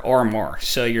fiber or more.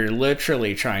 So you're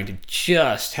literally trying to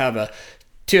just have a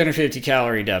 250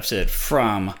 calorie deficit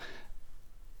from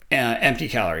empty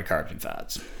calorie carbs and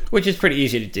fats, which is pretty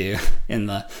easy to do in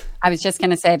the... I was just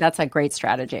going to say that's a great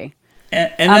strategy.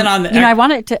 And then on the... I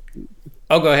wanted to...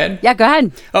 Oh, go ahead. Yeah, go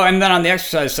ahead. Oh, and then on the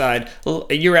exercise side,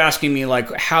 you were asking me,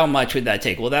 like, how much would that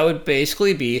take? Well, that would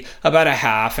basically be about a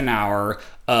half an hour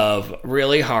of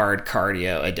really hard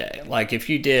cardio a day. Like, if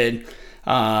you did,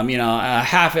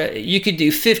 you could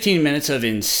do 15 minutes of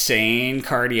insane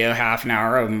cardio, half an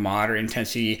hour of moderate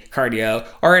intensity cardio,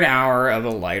 or an hour of a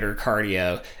lighter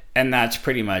cardio, and that's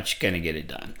pretty much going to get it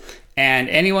done. And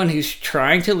anyone who's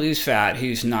trying to lose fat,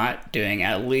 who's not doing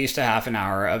at least a half an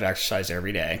hour of exercise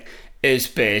every day, is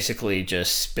basically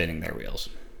just spinning their wheels.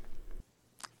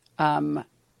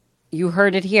 You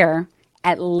heard it here.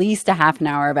 At least a half an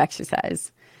hour of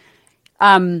exercise.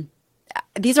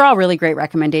 These are all really great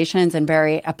recommendations and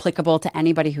very applicable to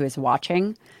anybody who is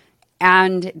watching.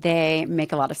 And they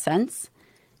make a lot of sense.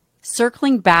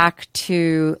 Circling back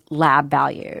to lab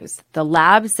values, the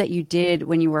labs that you did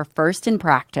when you were first in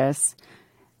practice.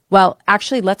 Well,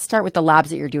 actually, let's start with the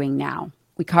labs that you're doing now.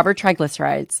 We covered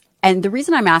triglycerides. And the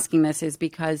reason I'm asking this is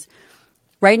because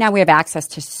right now we have access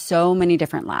to so many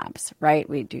different labs, right?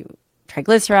 We do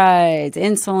triglycerides,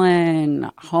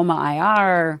 insulin,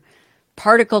 HOMA-IR,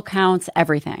 particle counts,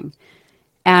 everything.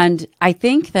 And I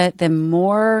think that the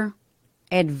more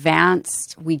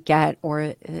advanced we get,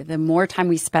 or the more time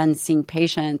we spend seeing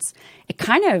patients, it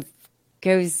kind of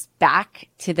goes back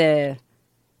to the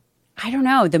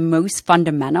most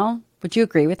fundamental. Would you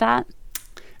agree with that?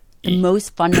 The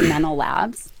most fundamental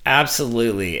labs?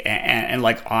 Absolutely. And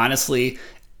like, honestly,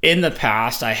 in the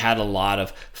past, I had a lot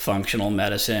of functional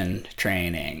medicine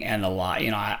training and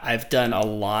I've done a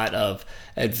lot of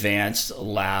advanced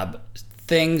lab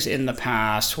things in the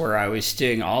past where I was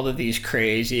doing all of these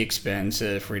crazy,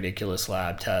 expensive, ridiculous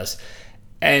lab tests.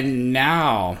 And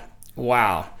now,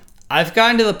 wow, I've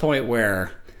gotten to the point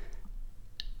where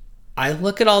I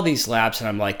look at all these labs and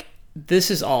I'm like,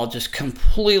 this is all just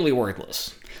completely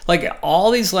worthless. Like,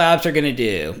 all these labs are going to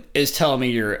do is tell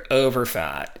me you're over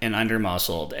fat and under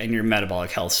muscled and your metabolic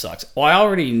health sucks. Well, I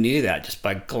already knew that just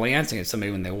by glancing at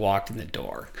somebody when they walked in the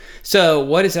door. So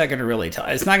what is that going to really tell?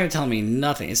 It's not going to tell me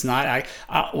nothing. It's not.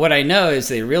 What I know is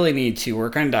they really need to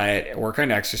work on diet, work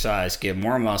on exercise, get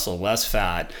more muscle, less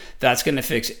fat. That's going to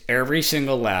fix every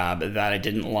single lab that I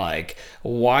didn't like.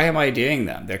 Why am I doing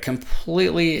them? They're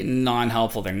completely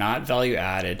non-helpful. They're not value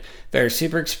added. They're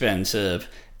super expensive.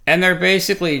 And they're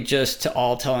basically just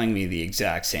all telling me the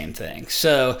exact same thing.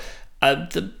 So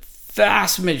the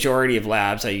vast majority of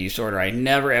labs I used to order, I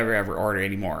never, ever, ever order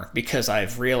anymore because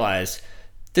I've realized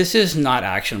this is not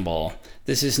actionable.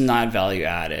 This is not value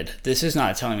added. This is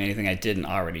not telling me anything I didn't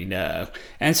already know.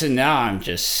 And so now I'm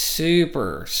just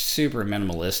super, super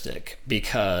minimalistic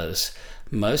because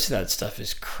most of that stuff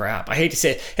is crap. I hate to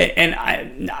say it. And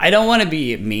I don't want to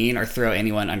be mean or throw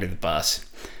anyone under the bus,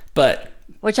 but...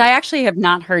 Which I actually have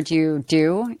not heard you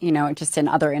do, just in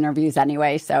other interviews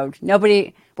anyway. So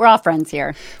we're all friends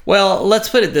here. Well, let's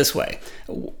put it this way.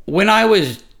 When I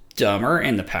was dumber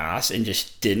in the past and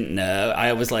just didn't know,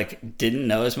 didn't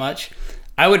know as much,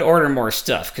 I would order more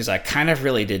stuff because I kind of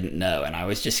really didn't know. And I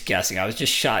was just guessing. I was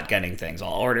just shotgunning things.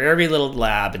 I'll order every little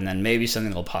lab and then maybe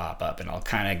something will pop up and I'll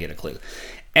kind of get a clue.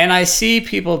 And I see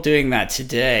people doing that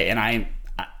today. And I'm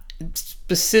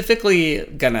specifically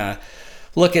going to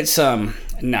look at some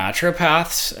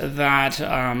naturopaths that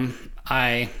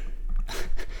I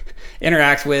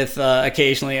interact with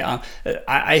occasionally.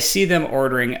 I see them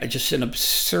ordering just an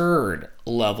absurd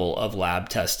level of lab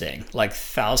testing, like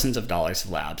thousands of dollars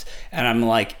of labs. And I'm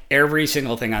like, every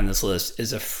single thing on this list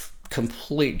is a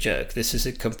complete joke. This is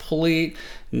a complete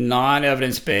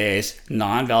non-evidence-based,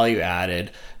 non-value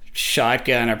added,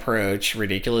 shotgun approach,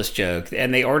 ridiculous joke.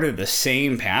 And they ordered the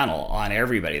same panel on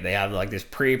everybody. They have like this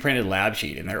pre-printed lab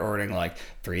sheet and they're ordering like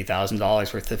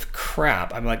 $3,000 worth of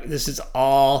crap. I'm like, this is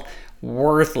all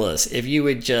worthless. If you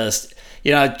would just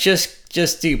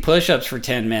do push-ups for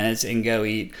 10 minutes and go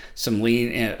eat some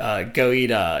lean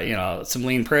some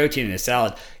lean protein in a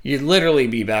salad, you'd literally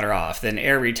be better off than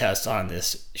every test on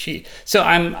this sheet. So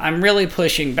I'm really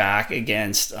pushing back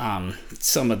against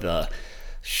some of the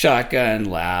shotgun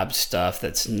lab stuff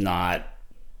that's not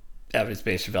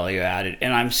evidence-based or value added,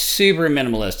 and I'm super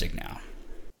minimalistic now.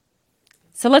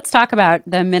 So let's talk about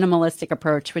the minimalistic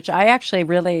approach, which I actually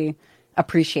really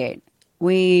appreciate.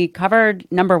 We covered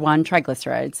number one,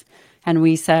 triglycerides, and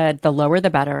we said the lower the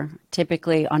better,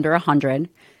 typically under 100.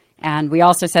 And we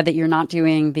also said that you're not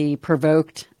doing the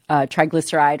provoked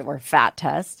triglyceride or fat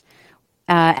test.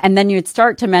 And then you'd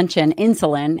start to mention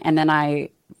insulin, and then I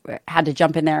had to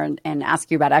jump in there and ask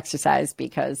you about exercise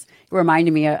because it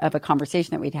reminded me of a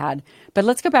conversation that we'd had. But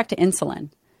let's go back to insulin.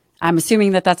 I'm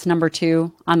assuming that that's number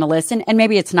 2 on the list, and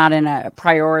maybe it's not in a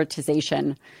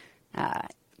prioritization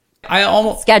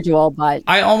schedule, but...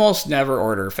 I almost never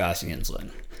order fasting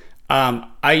insulin.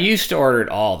 I used to order it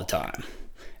all the time.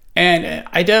 And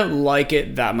I don't like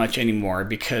it that much anymore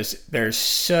because there's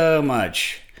so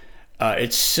much...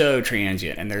 it's so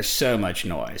transient and there's so much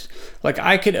noise. Like,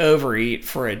 I could overeat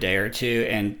for a day or two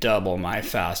and double my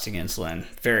fasting insulin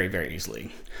very, very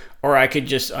easily. Or I could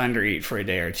just undereat for a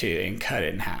day or two and cut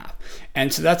it in half.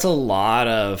 And so that's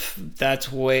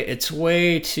it's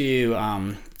way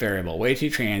too variable, way too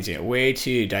transient, way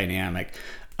too dynamic.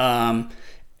 And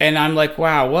I'm like,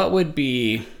 wow, what would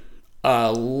be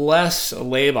less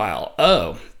labile?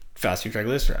 Oh, fasting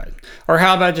triglyceride. Or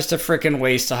how about just a freaking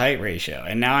waist to height ratio?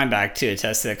 And now I'm back to a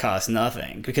test that costs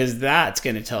nothing, because that's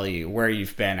going to tell you where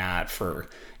you've been at for,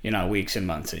 weeks and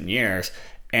months and years.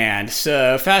 And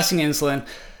so fasting insulin,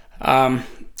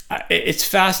 it's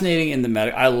fascinating in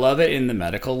the I love it in the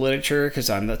medical literature because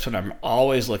that's what I'm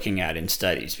always looking at in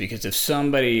studies. Because if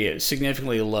somebody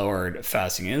significantly lowered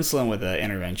fasting insulin with an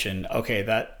intervention, okay,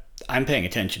 that I'm paying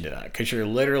attention to that because you're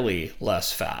literally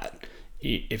less fat,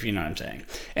 if you know what I'm saying.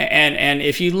 And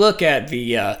if you look at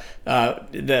the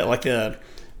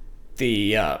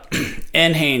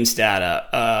NHANES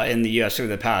data in the U.S. over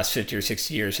the past 50 or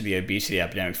 60 years of the obesity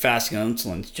epidemic, fasting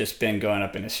insulin's just been going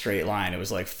up in a straight line. It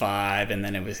was like 5, and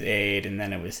then it was 8, and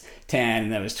then it was 10,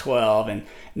 and then it was 12, and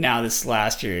now this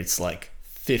last year it's like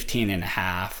 15 and a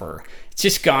half, or it's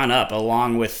just gone up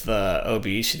along with the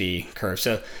obesity curve.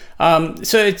 So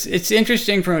it's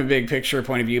interesting from a big picture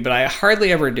point of view, but I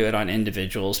hardly ever do it on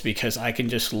individuals because I can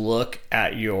just look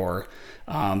at your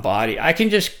body. I can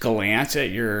just glance at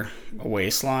your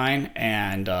waistline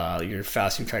and your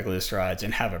fasting triglycerides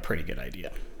and have a pretty good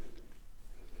idea.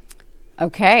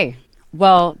 Okay.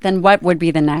 Well, then what would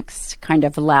be the next kind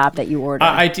of lab that you order?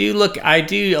 I do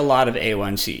a lot of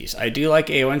A1Cs. I do like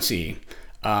A1C.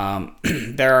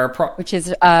 There are Which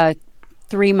is a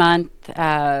 3 month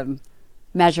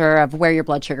measure of where your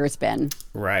blood sugar's been.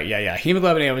 right, yeah, yeah.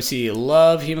 Hemoglobin A1C,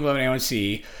 love hemoglobin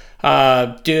A1C.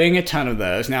 Doing a ton of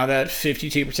those. Now that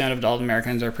 52% of adult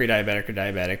Americans are pre-diabetic or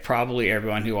diabetic, probably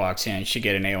everyone who walks in should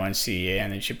get an A1C,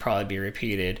 and it should probably be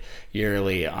repeated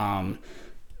yearly.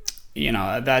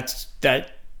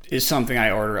 That is something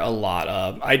I order a lot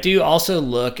of. I do also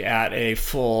look at a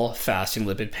full fasting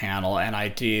lipid panel, and I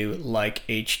do like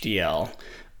HDL.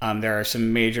 There are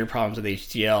some major problems with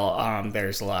HDL.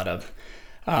 There's a lot of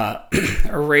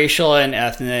racial and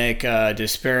ethnic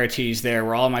disparities there,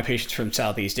 where all of my patients from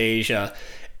Southeast Asia,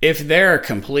 if they're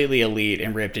completely elite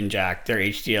and ripped and jacked, their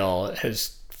HDL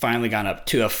has finally gone up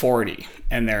to a 40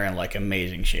 and they're in like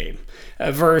amazing shape.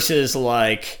 Versus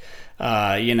like,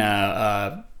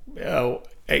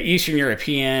 Eastern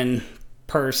European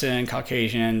person,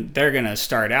 Caucasian, they're going to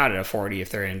start out at a 40 if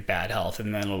they're in bad health,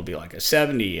 and then it'll be like a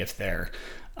 70 if they're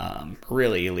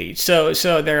really elite. So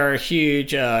there are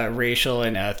huge racial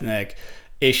and ethnic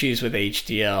issues with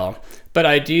HDL, but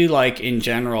I do like in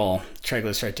general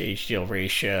triglyceride to HDL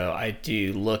ratio. I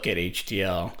do look at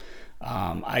HDL.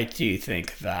 I do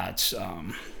think that's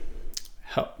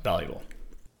valuable.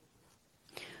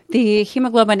 The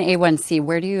hemoglobin A1C,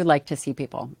 where do you like to see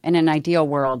people? In an ideal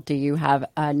world, do you have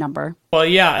a number? Well,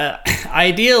 yeah,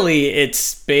 ideally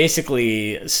it's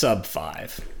basically sub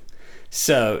 5.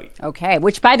 So, Okay,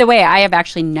 which by the way, I have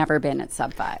actually never been at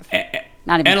sub 5.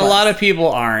 Not even and close. a lot of people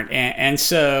aren't, and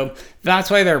so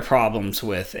that's why there are problems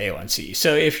with A1C.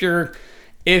 So if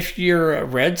your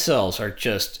red cells are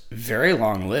just very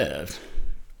long lived,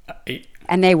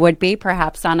 And they would be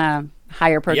perhaps on a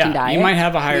higher protein diet. you might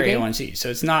have a higher maybe? A1C, so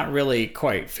it's not really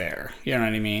quite fair. You know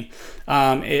what I mean?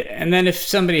 And then if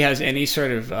somebody has any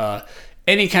sort of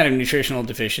any kind of nutritional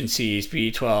deficiencies,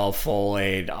 B12,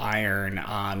 folate,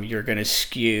 iron, you're going to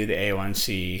skew the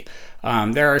A1C.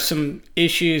 There are some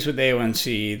issues with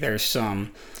A1C. There's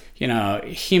some,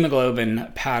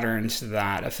 hemoglobin patterns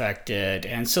that affect it.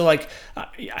 And so, like,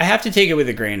 I have to take it with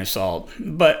a grain of salt.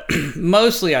 But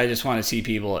mostly I just want to see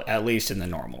people at least in the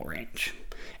normal range.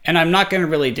 And I'm not going to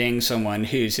really ding someone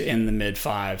who's in the mid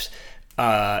fives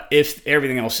if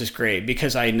everything else is great,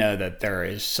 because I know that there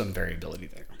is some variability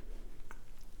there.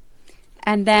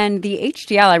 And then the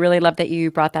HDL, I really love that you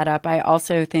brought that up. I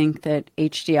also think that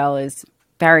HDL is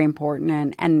very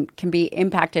important and can be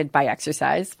impacted by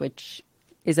exercise, which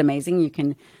is amazing. You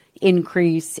can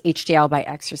increase HDL by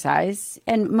exercise.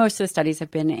 And most of the studies have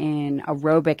been in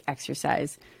aerobic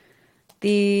exercise.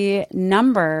 The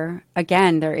number,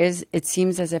 again, it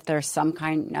seems as if there's some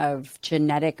kind of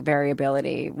genetic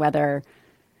variability, whether,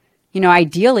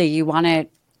 ideally you want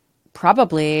it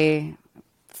probably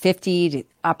 50 to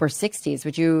upper 60s.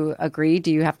 Would you agree?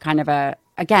 Do you have kind of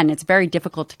again, it's very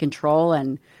difficult to control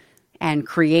and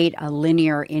create a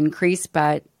linear increase,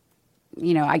 but,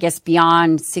 I guess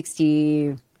beyond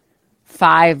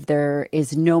 65, there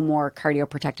is no more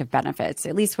cardioprotective benefits,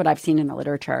 at least what I've seen in the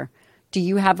literature. Do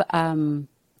you have a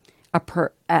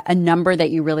number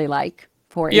that you really like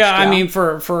for HDL? Yeah, I mean,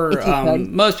 for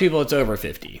most people, it's over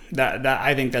 50. That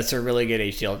I think that's a really good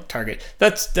HDL target.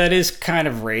 That is kind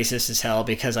of racist as hell,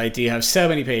 because I do have so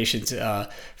many patients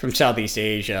from Southeast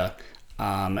Asia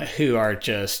who are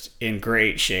just in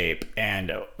great shape,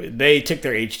 and they took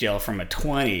their HDL from a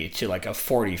 20 to like a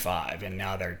 45, and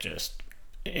now they're just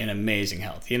in amazing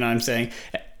health. You know what I'm saying?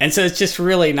 And so it's just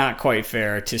really not quite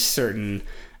fair to certain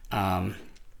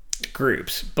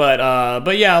groups, but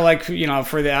yeah, like,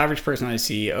 for the average person I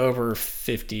see, over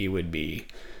 50 would be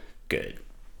good.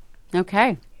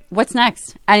 Okay. What's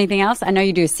next? Anything else? I know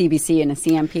you do a CBC and a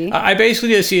CMP. I basically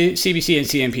do a CBC and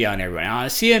CMP on everyone. On a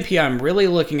CMP, I'm really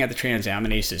looking at the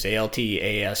transaminases, ALT,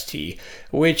 AST,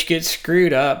 which get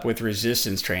screwed up with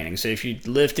resistance training. So if you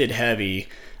lifted heavy,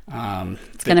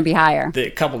 it's going to be higher.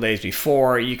 The couple days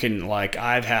before, you can, like,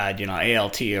 I've had,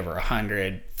 ALT over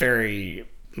 100,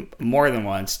 more than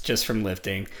once, just from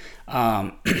lifting.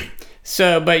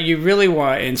 But you really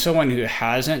want, in someone who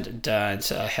hasn't done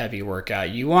a heavy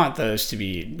workout, you want those to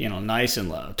be, nice and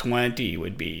low. 20s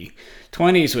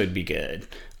would be good,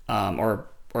 or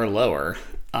lower.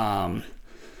 And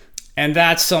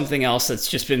that's something else that's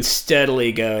just been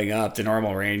steadily going up. The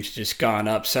normal range just gone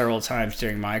up several times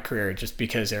during my career, just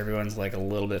because everyone's like a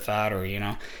little bit fatter,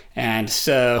 And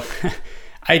so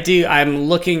I'm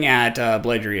looking at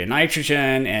blood urea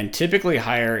nitrogen, and typically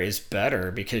higher is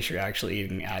better because you're actually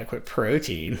eating adequate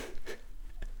protein.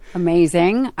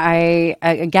 Amazing.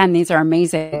 Again, these are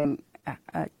amazing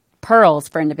pearls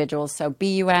for individuals. So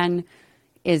BUN,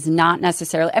 is not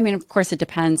necessarily, I mean, of course, it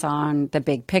depends on the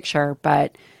big picture,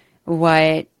 but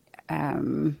what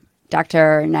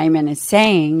Dr. Naiman is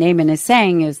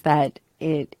saying is that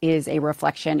it is a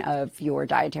reflection of your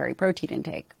dietary protein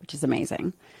intake, which is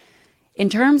amazing. In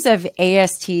terms of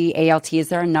AST, ALT, is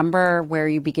there a number where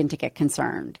you begin to get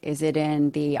concerned? Is it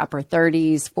in the upper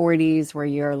 30s, 40s, where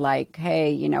you're like,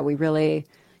 hey, we really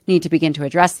need to begin to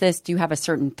address this? Do you have a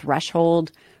certain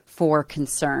threshold for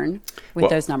concern with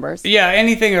those numbers? Yeah,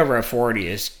 anything over a 40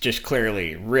 is just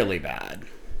clearly really bad.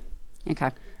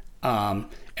 Okay.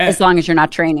 As long as you're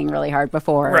not training really hard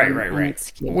before.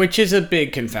 Right. Which is a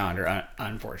big confounder,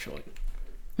 unfortunately.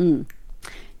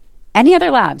 Any other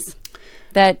labs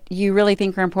that you really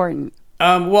think are important?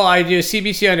 Well, I do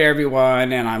CBC on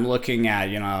everyone, and I'm looking at,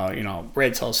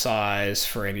 red cell size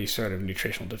for any sort of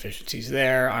nutritional deficiencies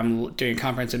there. I'm doing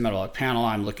comprehensive metabolic panel.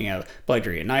 I'm looking at blood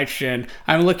urea nitrogen.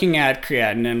 I'm looking at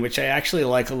creatinine, which I actually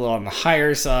like a little on the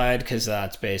higher side because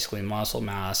that's basically muscle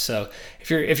mass. So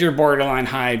if you're borderline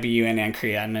high BUN and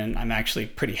creatinine, I'm actually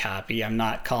pretty happy. I'm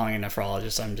not calling a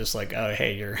nephrologist. I'm just like, oh,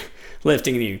 hey, you're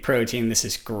lifting and eating protein. This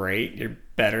is great. You're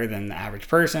better than the average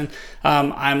person.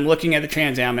 I'm looking at the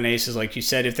transaminases, like you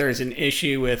said. If there's an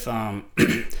issue with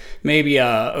maybe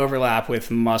overlap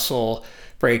with muscle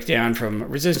breakdown from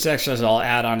resistance exercise, I'll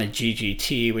add on a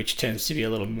GGT, which tends to be a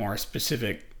little more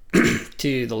specific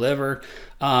to the liver.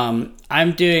 I'm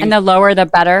doing... And the lower the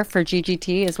better for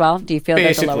GGT as well? Do you feel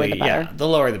that the lower the better? Yeah, the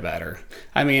lower the better.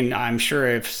 I mean, I'm sure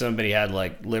if somebody had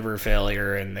like liver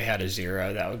failure and they had a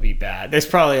 0, that would be bad. There's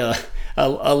probably a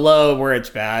low where it's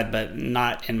bad, but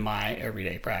not in my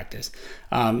everyday practice.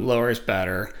 Lower is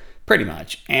better, pretty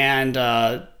much. And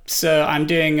so I'm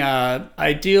doing,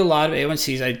 I do a lot of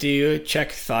A1Cs. I do check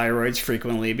thyroids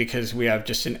frequently because we have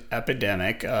just an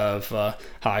epidemic of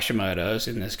Hashimoto's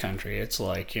in this country. It's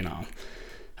like,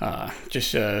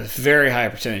 just a very high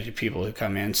percentage of people who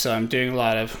come in. So I'm doing a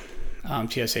lot of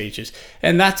TSHs,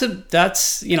 and that's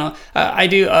I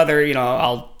do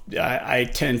other, I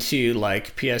tend to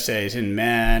like PSAs in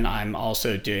men. I'm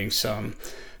also doing some,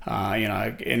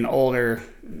 in older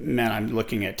men, I'm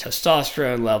looking at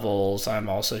testosterone levels. I'm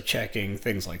also checking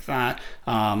things like that,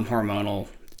 hormonal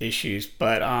issues.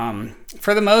 But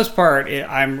for the most part,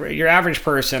 I'm your average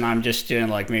person. I'm just doing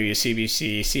like maybe a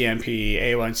CBC, CMP,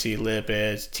 A1C,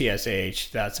 lipids,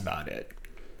 TSH. That's about it.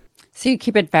 So you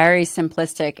keep it very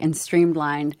simplistic and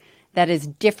streamlined. That is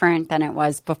different than it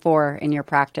was before in your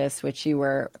practice, which you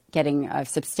were getting a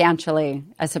substantial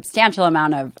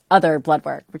amount of other blood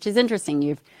work, which is interesting.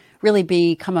 You've really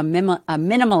become a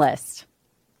minimalist,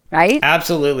 right?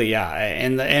 Absolutely, yeah,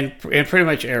 and pretty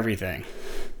much everything.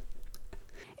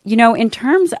 In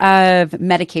terms of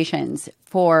medications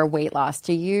for weight loss,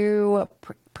 do you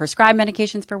prescribe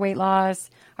medications for weight loss?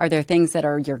 Are there things that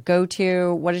are your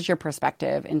go-to? What is your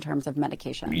perspective in terms of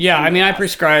medication? Yeah, I mean, I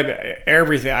prescribe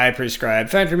everything. I prescribe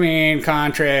phentermine,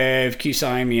 Contrave,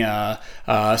 Qsymia,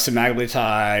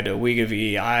 semaglutide,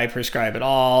 Wegovy. I prescribe it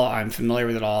all. I'm familiar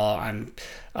with it all. I'm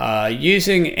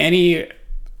using any,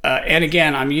 and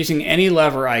again, I'm using any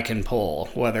lever I can pull,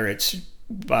 whether it's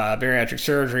bariatric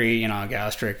surgery,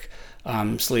 gastric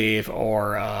sleeve,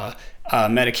 or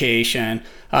medication.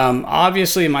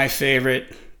 Obviously, my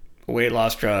favorite weight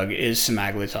loss drug is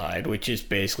semaglutide, which is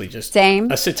basically just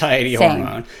a satiety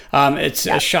hormone. It's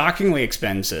shockingly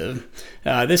expensive.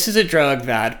 This is a drug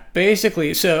that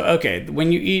basically,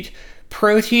 when you eat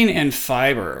protein and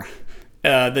fiber,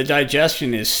 the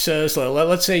digestion is so slow.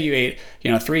 Let's say you ate,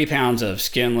 3 pounds of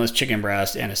skinless chicken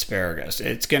breast and asparagus.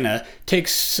 It's going to take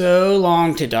so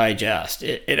long to digest.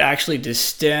 It actually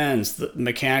distends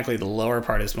mechanically the lower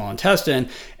part of the small intestine,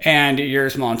 and your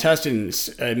small intestine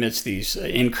emits these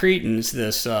incretins,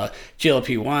 this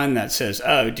GLP-1 that says,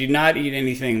 oh, do not eat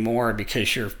anything more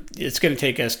because it's going to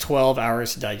take us 12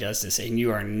 hours to digest this and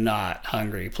you are not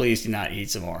hungry. Please do not eat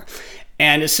some more.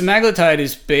 And semaglutide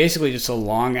is basically just a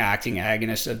long-acting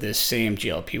agonist of this same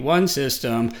GLP-1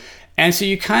 system. And so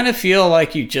you kind of feel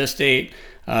like you just ate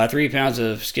 3 pounds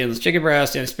of skinless chicken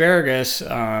breast and asparagus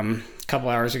a couple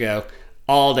hours ago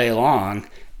all day long.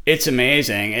 It's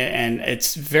amazing. And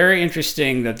it's very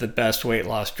interesting that the best weight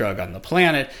loss drug on the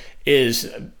planet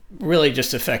is really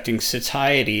just affecting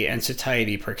satiety and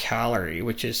satiety per calorie,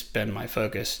 which has been my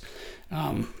focus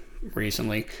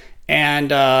recently. And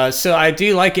so I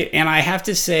do like it. And I have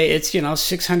to say it's,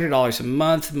 $600 a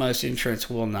month. Most insurance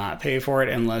will not pay for it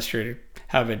unless you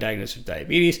have a diagnosis of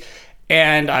diabetes.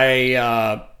 And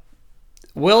I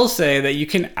will say that you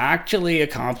can actually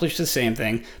accomplish the same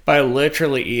thing by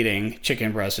literally eating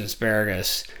chicken breast and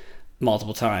asparagus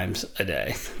multiple times a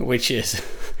day, which is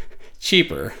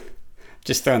cheaper.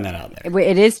 Just throwing that out there.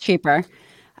 It is cheaper.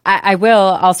 I will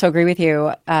also agree with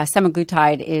you.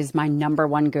 Semaglutide is my number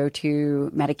one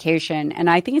go-to medication. And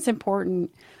I think it's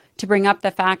important to bring up the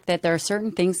fact that there are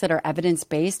certain things that are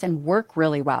evidence-based and work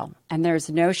really well. And there's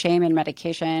no shame in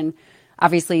medication.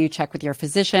 Obviously, you check with your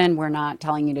physician. We're not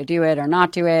telling you to do it or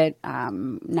not do it,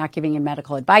 not giving you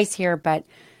medical advice here. But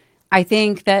I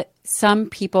think that some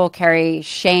people carry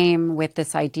shame with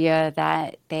this idea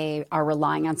that they are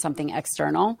relying on something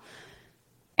external.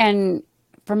 And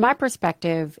from my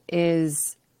perspective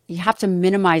is you have to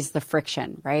minimize the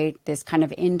friction, right? This kind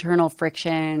of internal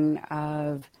friction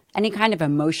of any kind of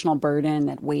emotional burden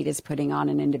that weight is putting on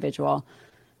an individual.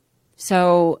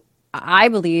 So I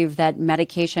believe that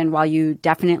medication, while you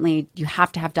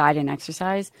have to have diet and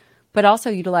exercise, but also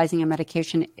utilizing a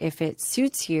medication if it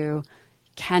suits you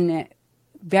can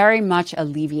very much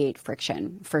alleviate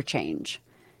friction for change.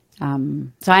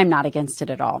 So I'm not against it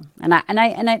at all. And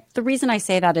the reason I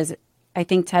say that is I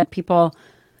think, Ted, people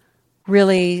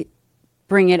really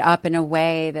bring it up in a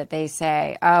way that they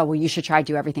say, oh, well, you should try to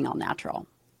do everything all natural.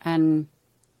 And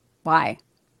why?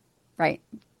 Right?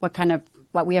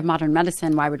 What we have modern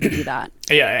medicine, why would we do that?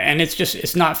 Yeah, and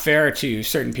it's not fair to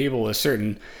certain people with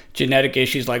certain genetic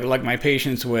issues, like my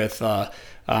patients with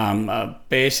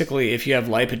basically, if you have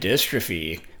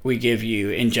lipodystrophy, we give you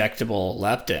injectable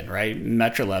leptin, right?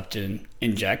 Metroleptin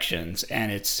injections,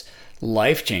 and it's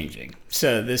life changing.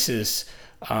 So this is,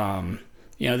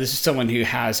 this is someone who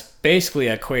has basically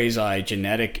a quasi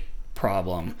genetic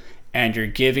problem, and you're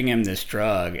giving him this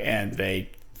drug, and they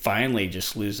finally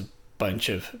just lose a bunch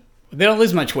of. They don't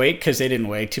lose much weight because they didn't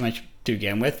weigh too much to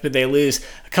begin with, but they lose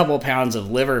a couple of pounds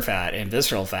of liver fat and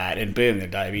visceral fat, and boom, their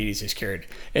diabetes is cured.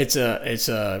 It's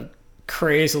a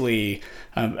crazily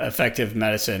effective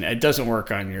medicine. It doesn't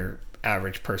work on your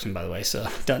average person, by the way, so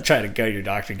don't try to go to your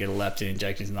doctor and get a leptin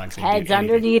injection. It's not going to do anything. Head's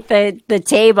underneath the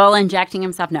table injecting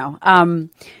himself. No.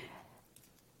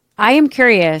 I am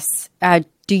curious,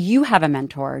 do you have a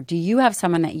mentor? Do you have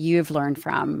someone that you've learned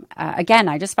from? Again,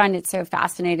 I just find it so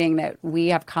fascinating that we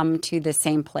have come to the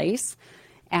same place.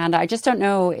 And I just don't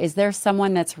know, is there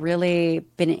someone that's really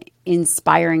been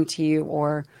inspiring to you,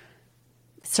 or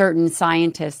certain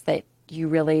scientists that you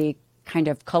really kind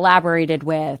of collaborated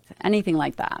with, anything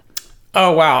like that?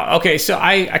 Oh, wow. Okay, so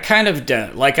I kind of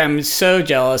don't. Like, I'm so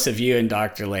jealous of you and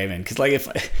Dr. Naiman, because like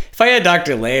if I had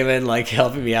Dr. Naiman like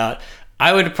helping me out,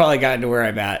 I would have probably gotten to where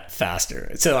I'm at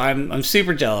faster. So I'm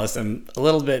super jealous. I'm a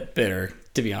little bit bitter,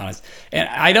 to be honest. And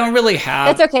I don't really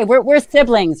have. It's okay. We're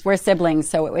siblings. We're siblings.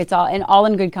 So it's all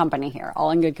in good company here.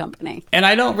 All in good company. And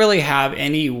I don't really have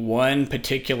any one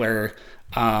particular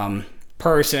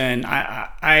person.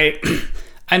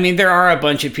 I mean, there are a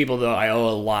bunch of people though I owe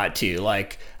a lot to,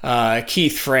 like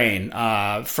Keith Frayne,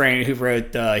 who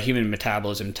wrote the Human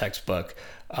Metabolism textbook.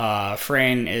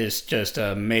 Frayne is just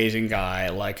an amazing guy,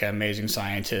 like an amazing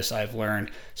scientist. I've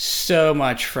learned so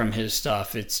much from his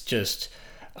stuff. It's just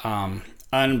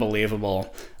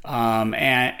unbelievable.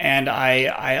 And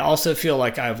I also feel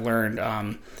like I've learned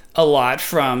a lot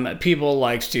from people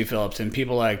like Stu Phillips and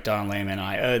people like Don Naiman.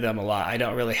 I owe them a lot. I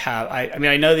don't really have, I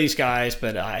mean, I know these guys,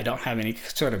 but I don't have any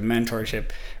sort of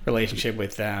mentorship relationship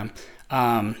with them.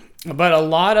 But a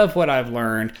lot of what I've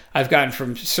learned, I've gotten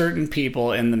from certain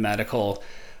people in the medical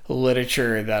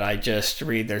literature that I just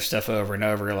read their stuff over and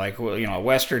over. Like,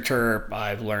 Westerterp,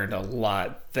 I've learned a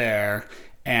lot there.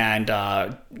 And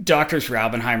Doctors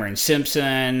Raubenheimer and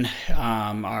Simpson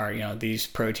are, these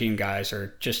protein guys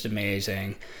are just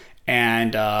amazing.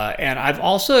 And I've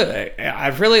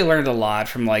really learned a lot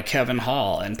from like Kevin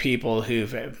Hall and people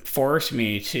who've forced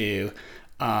me to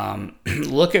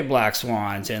look at black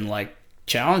swans and like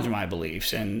challenge my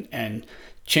beliefs and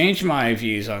change my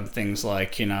views on things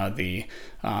like, the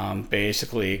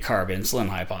basically carb insulin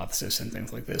hypothesis and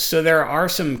things like this. So there are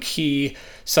some key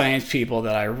science people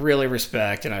that I really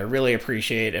respect and I really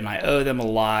appreciate, and I owe them a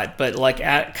lot, but like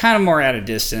at kind of more at a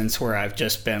distance, where I've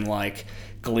just been like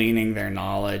gleaning their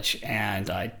knowledge, and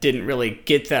I didn't really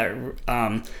get that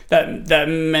that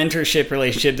mentorship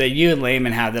relationship that you and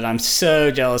Naiman have that I'm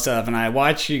so jealous of. And I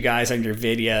watch you guys on your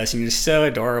videos and you're so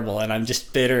adorable, and I'm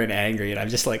just bitter and angry, and I'm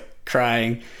just like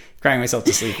crying myself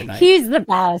to sleep at night. He's the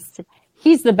best.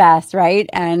 He's the best, right?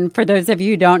 And for those of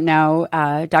you who don't know,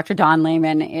 Dr. Don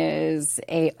Naiman is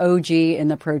a OG in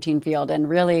the protein field, and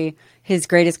really his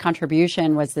greatest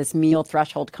contribution was this meal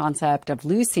threshold concept of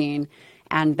leucine,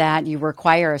 and that you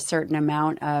require a certain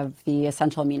amount of the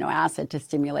essential amino acid to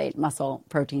stimulate muscle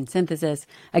protein synthesis.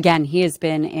 Again, he has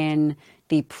been in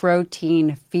the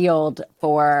protein field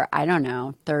for,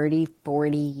 30,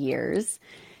 40 years.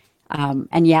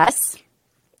 And yes,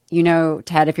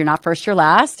 Ted, if you're not first, you're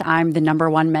last. I'm the number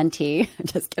one mentee.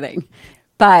 Just kidding.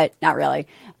 but not really.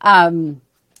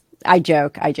 I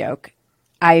joke.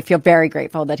 I feel very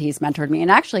grateful that he's mentored me.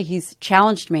 And actually, he's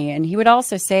challenged me. And he would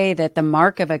also say that the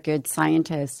mark of a good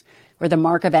scientist or the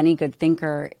mark of any good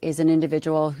thinker is an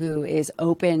individual who is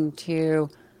open to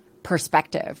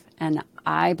perspective. And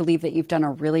I believe that you've done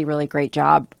a really, really great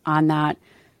job on that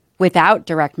without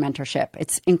direct mentorship.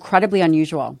 It's incredibly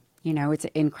unusual. It's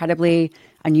incredibly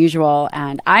unusual.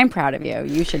 And I'm proud of you.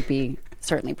 You should be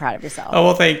certainly proud of yourself. Oh,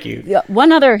 well, thank you.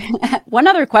 One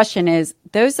other question is,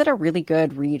 those that are really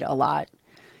good read a lot.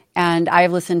 And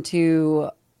I've listened to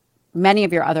many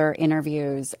of your other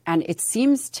interviews, and it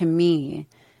seems to me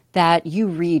that you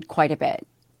read quite a bit.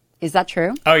 Is that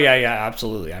true? Oh, yeah,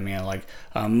 absolutely. I mean,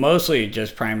 mostly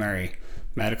just primary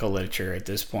medical literature at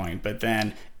this point, but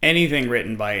then anything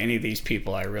written by any of these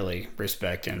people I really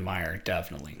respect and admire,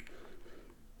 definitely.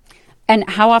 And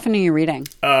how often are you reading?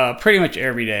 Pretty much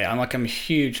every day. I'm a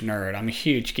huge nerd. I'm a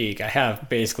huge geek. I have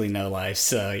basically no life,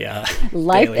 so yeah.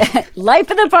 Life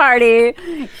of the party.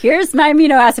 Here's my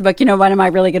amino acid book. One of my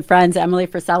really good friends, Emily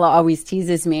Frisella, always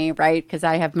teases me, right? Because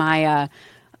I have my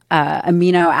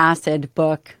amino acid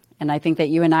book, and I think that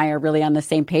you and I are really on the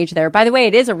same page there. By the way,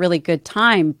 it is a really good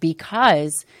time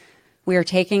because we are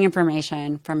taking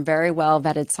information from very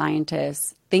well-vetted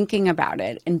scientists, thinking about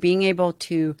it, and being able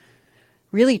to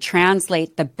really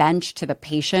translate the bench to the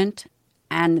patient.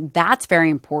 And that's very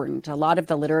important. A lot of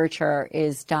the literature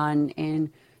is done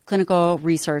in clinical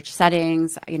research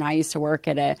settings. I used to work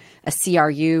at a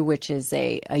CRU, which is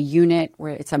a unit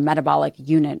where it's a metabolic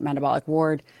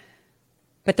ward.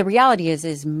 But the reality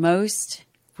is most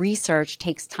research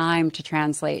takes time to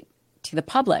translate to the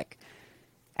public.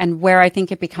 And where I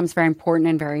think it becomes very important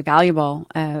and very valuable,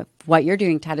 what you're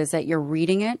doing, Ted, is that you're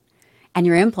reading it and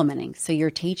you're implementing. So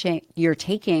you're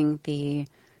taking the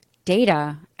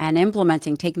data and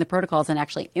taking the protocols and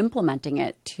actually implementing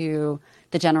it to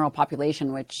the general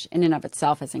population, which in and of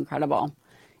itself is incredible.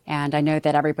 And I know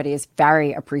that everybody is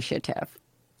very appreciative.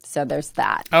 So there's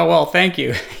that. Oh, well, thank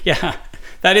you. Yeah,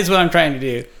 that is what I'm trying to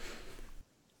do.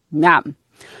 Yeah.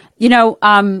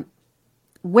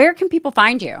 Where can people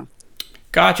find you?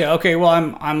 Gotcha. Okay. Well,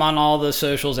 I'm on all the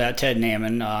socials at Ted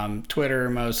Naiman, Twitter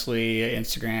mostly,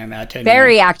 Instagram at Ted.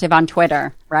 Very active on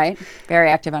Twitter, right? Very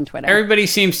active on Twitter. Everybody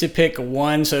seems to pick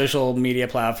one social media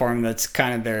platform that's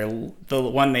kind of the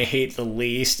one they hate the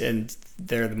least, and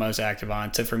they're the most active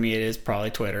on. So for me, it is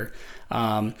probably Twitter.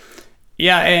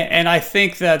 Yeah, and I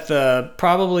think that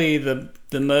probably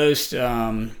the most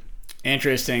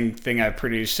interesting thing I've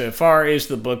produced so far is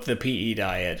the book, The PE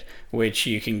Diet, which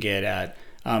you can get at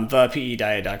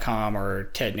thepediet.com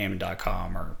or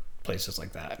tednaiman.com or places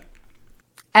like that.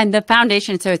 And the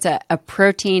foundation, so it's a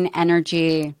protein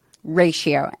energy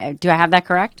ratio. Do I have that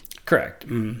correct? Correct.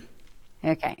 Mm-hmm.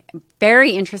 Okay.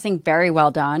 Very interesting. Very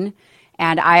well done.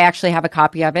 And I actually have a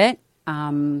copy of it.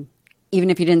 Even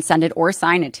if you didn't send it or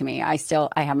sign it to me, I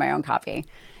have my own copy.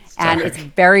 Sorry. And it's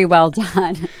very well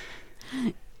done.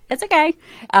 It's okay.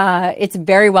 It's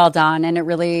very well done, and it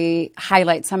really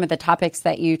highlights some of the topics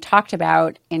that you talked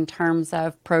about in terms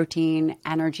of protein,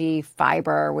 energy,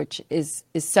 fiber, which is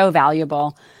so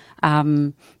valuable.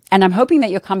 And I'm hoping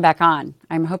that you'll come back on.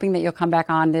 I'm hoping that you'll come back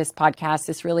on this podcast.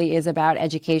 This really is about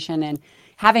education and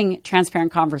having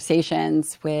transparent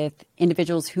conversations with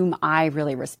individuals whom I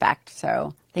really respect.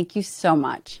 So thank you so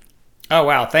much. Oh,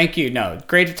 wow. Thank you. No,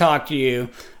 great to talk to you.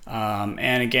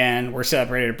 And again, we're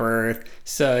separated at birth,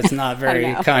 so it's not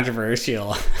very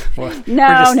controversial.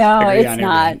 No, it's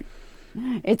not.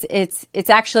 It's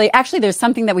actually there's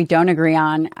something that we don't agree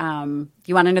on.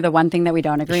 You want to know the one thing that we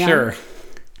don't agree on? Sure.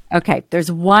 Okay. There's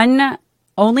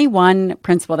only one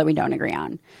principle that we don't agree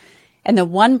on. And the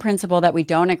one principle that we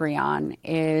don't agree on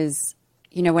is,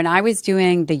 when I was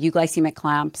doing the euglycemic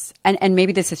clamps, and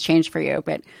maybe this has changed for you,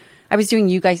 but I was doing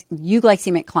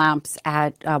euglycemic clamps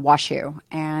at WashU,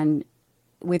 and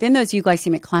within those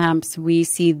euglycemic clamps, we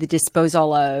see the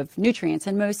disposal of nutrients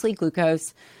and mostly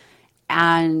glucose.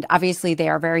 And obviously, they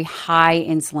are very high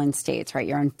insulin states, right?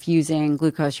 You're infusing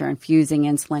glucose, you're infusing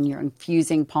insulin, you're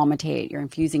infusing palmitate, you're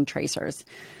infusing tracers.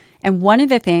 And one of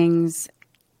the things,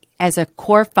 as a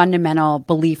core fundamental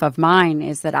belief of mine,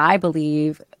 is that I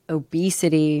believe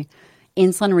obesity,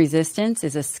 insulin resistance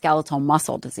is a skeletal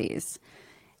muscle disease.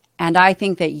 And I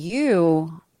think that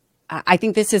I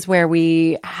think this is where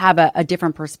we have a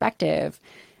different perspective.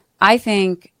 I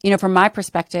think, from my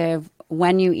perspective,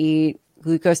 when you eat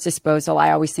glucose disposal,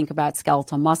 I always think about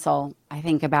skeletal muscle. I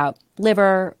think about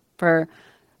liver. For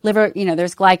liver,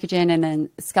 there's glycogen and then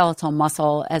skeletal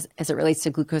muscle as it relates to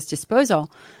glucose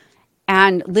disposal.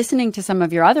 And listening to some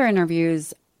of your other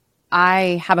interviews,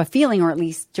 I have a feeling, or at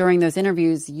least during those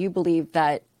interviews, you believe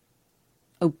that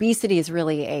obesity is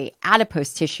really a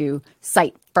adipose tissue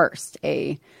site first,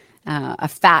 a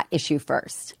fat issue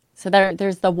first. So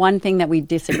there's the one thing that we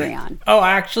disagree on. Oh,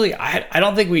 actually, I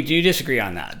don't think we do disagree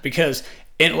on that, because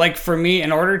for me,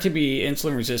 in order to be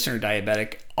insulin resistant or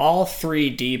diabetic, all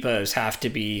 3 depots have to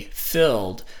be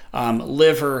filled: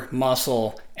 liver,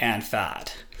 muscle, and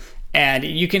fat. And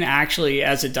you can actually,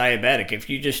 as a diabetic, if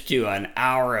you just do an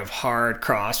hour of hard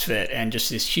CrossFit and just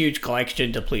this huge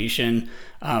glycogen depletion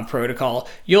protocol,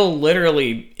 you'll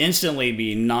literally instantly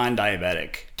be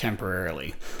non-diabetic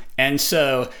temporarily. And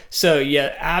so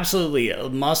yeah, absolutely,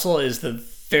 muscle is the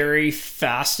very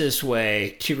fastest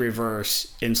way to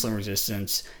reverse insulin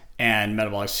resistance and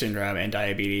metabolic syndrome and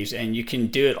diabetes, and you can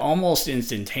do it almost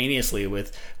instantaneously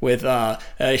with a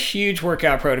huge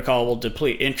workout protocol. Will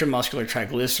deplete intramuscular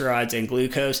triglycerides and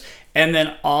glucose, and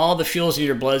then all the fuels in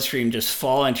your bloodstream just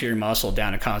fall into your muscle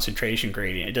down a concentration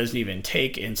gradient. It doesn't even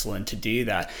take insulin to do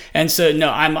that. And so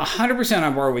no, I'm 100%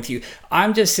 on board with you.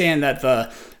 I'm just saying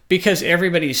that because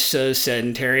everybody's so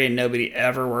sedentary and nobody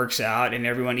ever works out and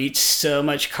everyone eats so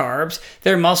much carbs,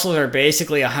 their muscles are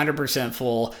basically 100%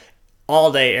 full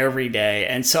all day, every day.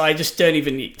 And so I just don't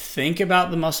even think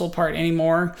about the muscle part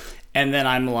anymore. And then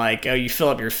I'm like, oh, you fill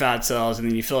up your fat cells and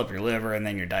then you fill up your liver and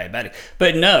then you're diabetic.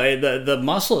 But no, the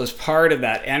muscle is part of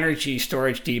that energy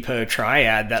storage depot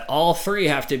triad that all 3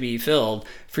 have to be filled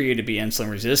for you to be insulin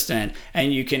resistant.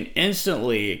 And you can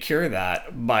instantly cure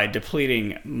that by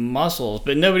depleting muscles,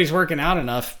 but nobody's working out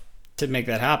enough to make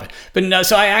that happen. But no,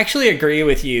 so I actually agree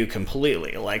with you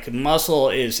completely. Like, muscle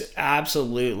is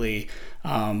absolutely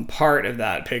part of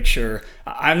that picture.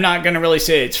 I'm not going to really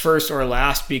say it's first or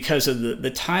last, because of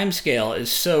the time scale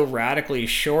is so radically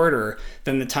shorter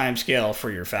than the time scale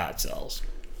for your fat cells.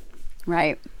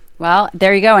 Right. Well,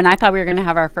 there you go. And I thought we were going to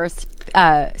have our first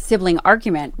sibling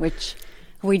argument, which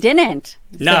we didn't.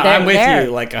 No, so I'm with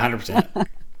you like 100%.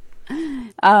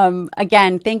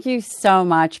 Again, thank you so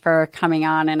much for coming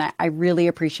on, and I really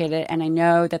appreciate it. And I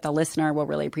know that the listener will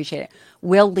really appreciate it.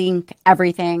 We'll link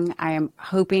everything. I am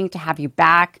hoping to have you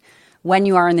back when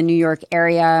you are in the New York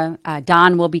area.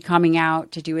 Don will be coming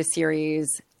out to do a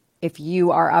series. If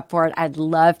you are up for it, I'd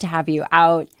love to have you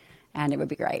out, and it would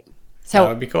be great. So that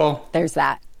would be cool. There's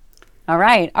that. All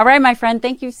right, my friend.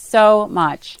 Thank you so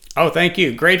much. Oh, thank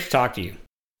you. Great to talk to you.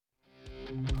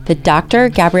 The Dr.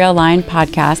 Gabrielle Lyon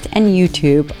podcast and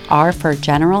YouTube are for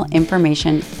general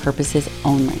information purposes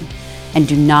only and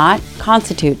do not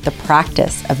constitute the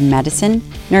practice of medicine,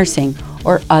 nursing,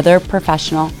 or other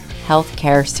professional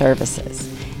healthcare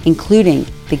services, including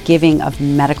the giving of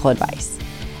medical advice.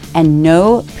 And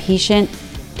no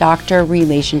patient-doctor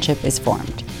relationship is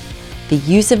formed. The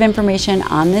use of information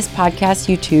on this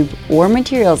podcast, YouTube, or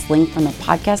materials linked from the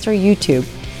podcast or YouTube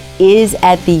is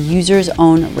at the user's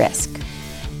own risk.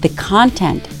 The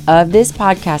content of this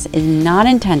podcast is not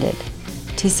intended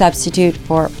to substitute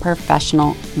for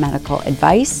professional medical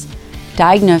advice,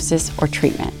 diagnosis, or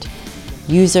treatment.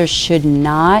 Users should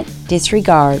not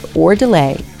disregard or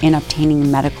delay in obtaining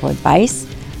medical advice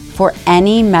for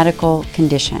any medical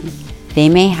condition they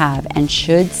may have, and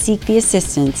should seek the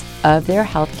assistance of their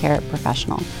healthcare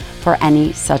professional for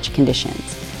any such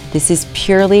conditions. This is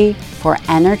purely for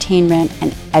entertainment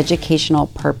and educational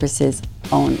purposes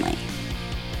only.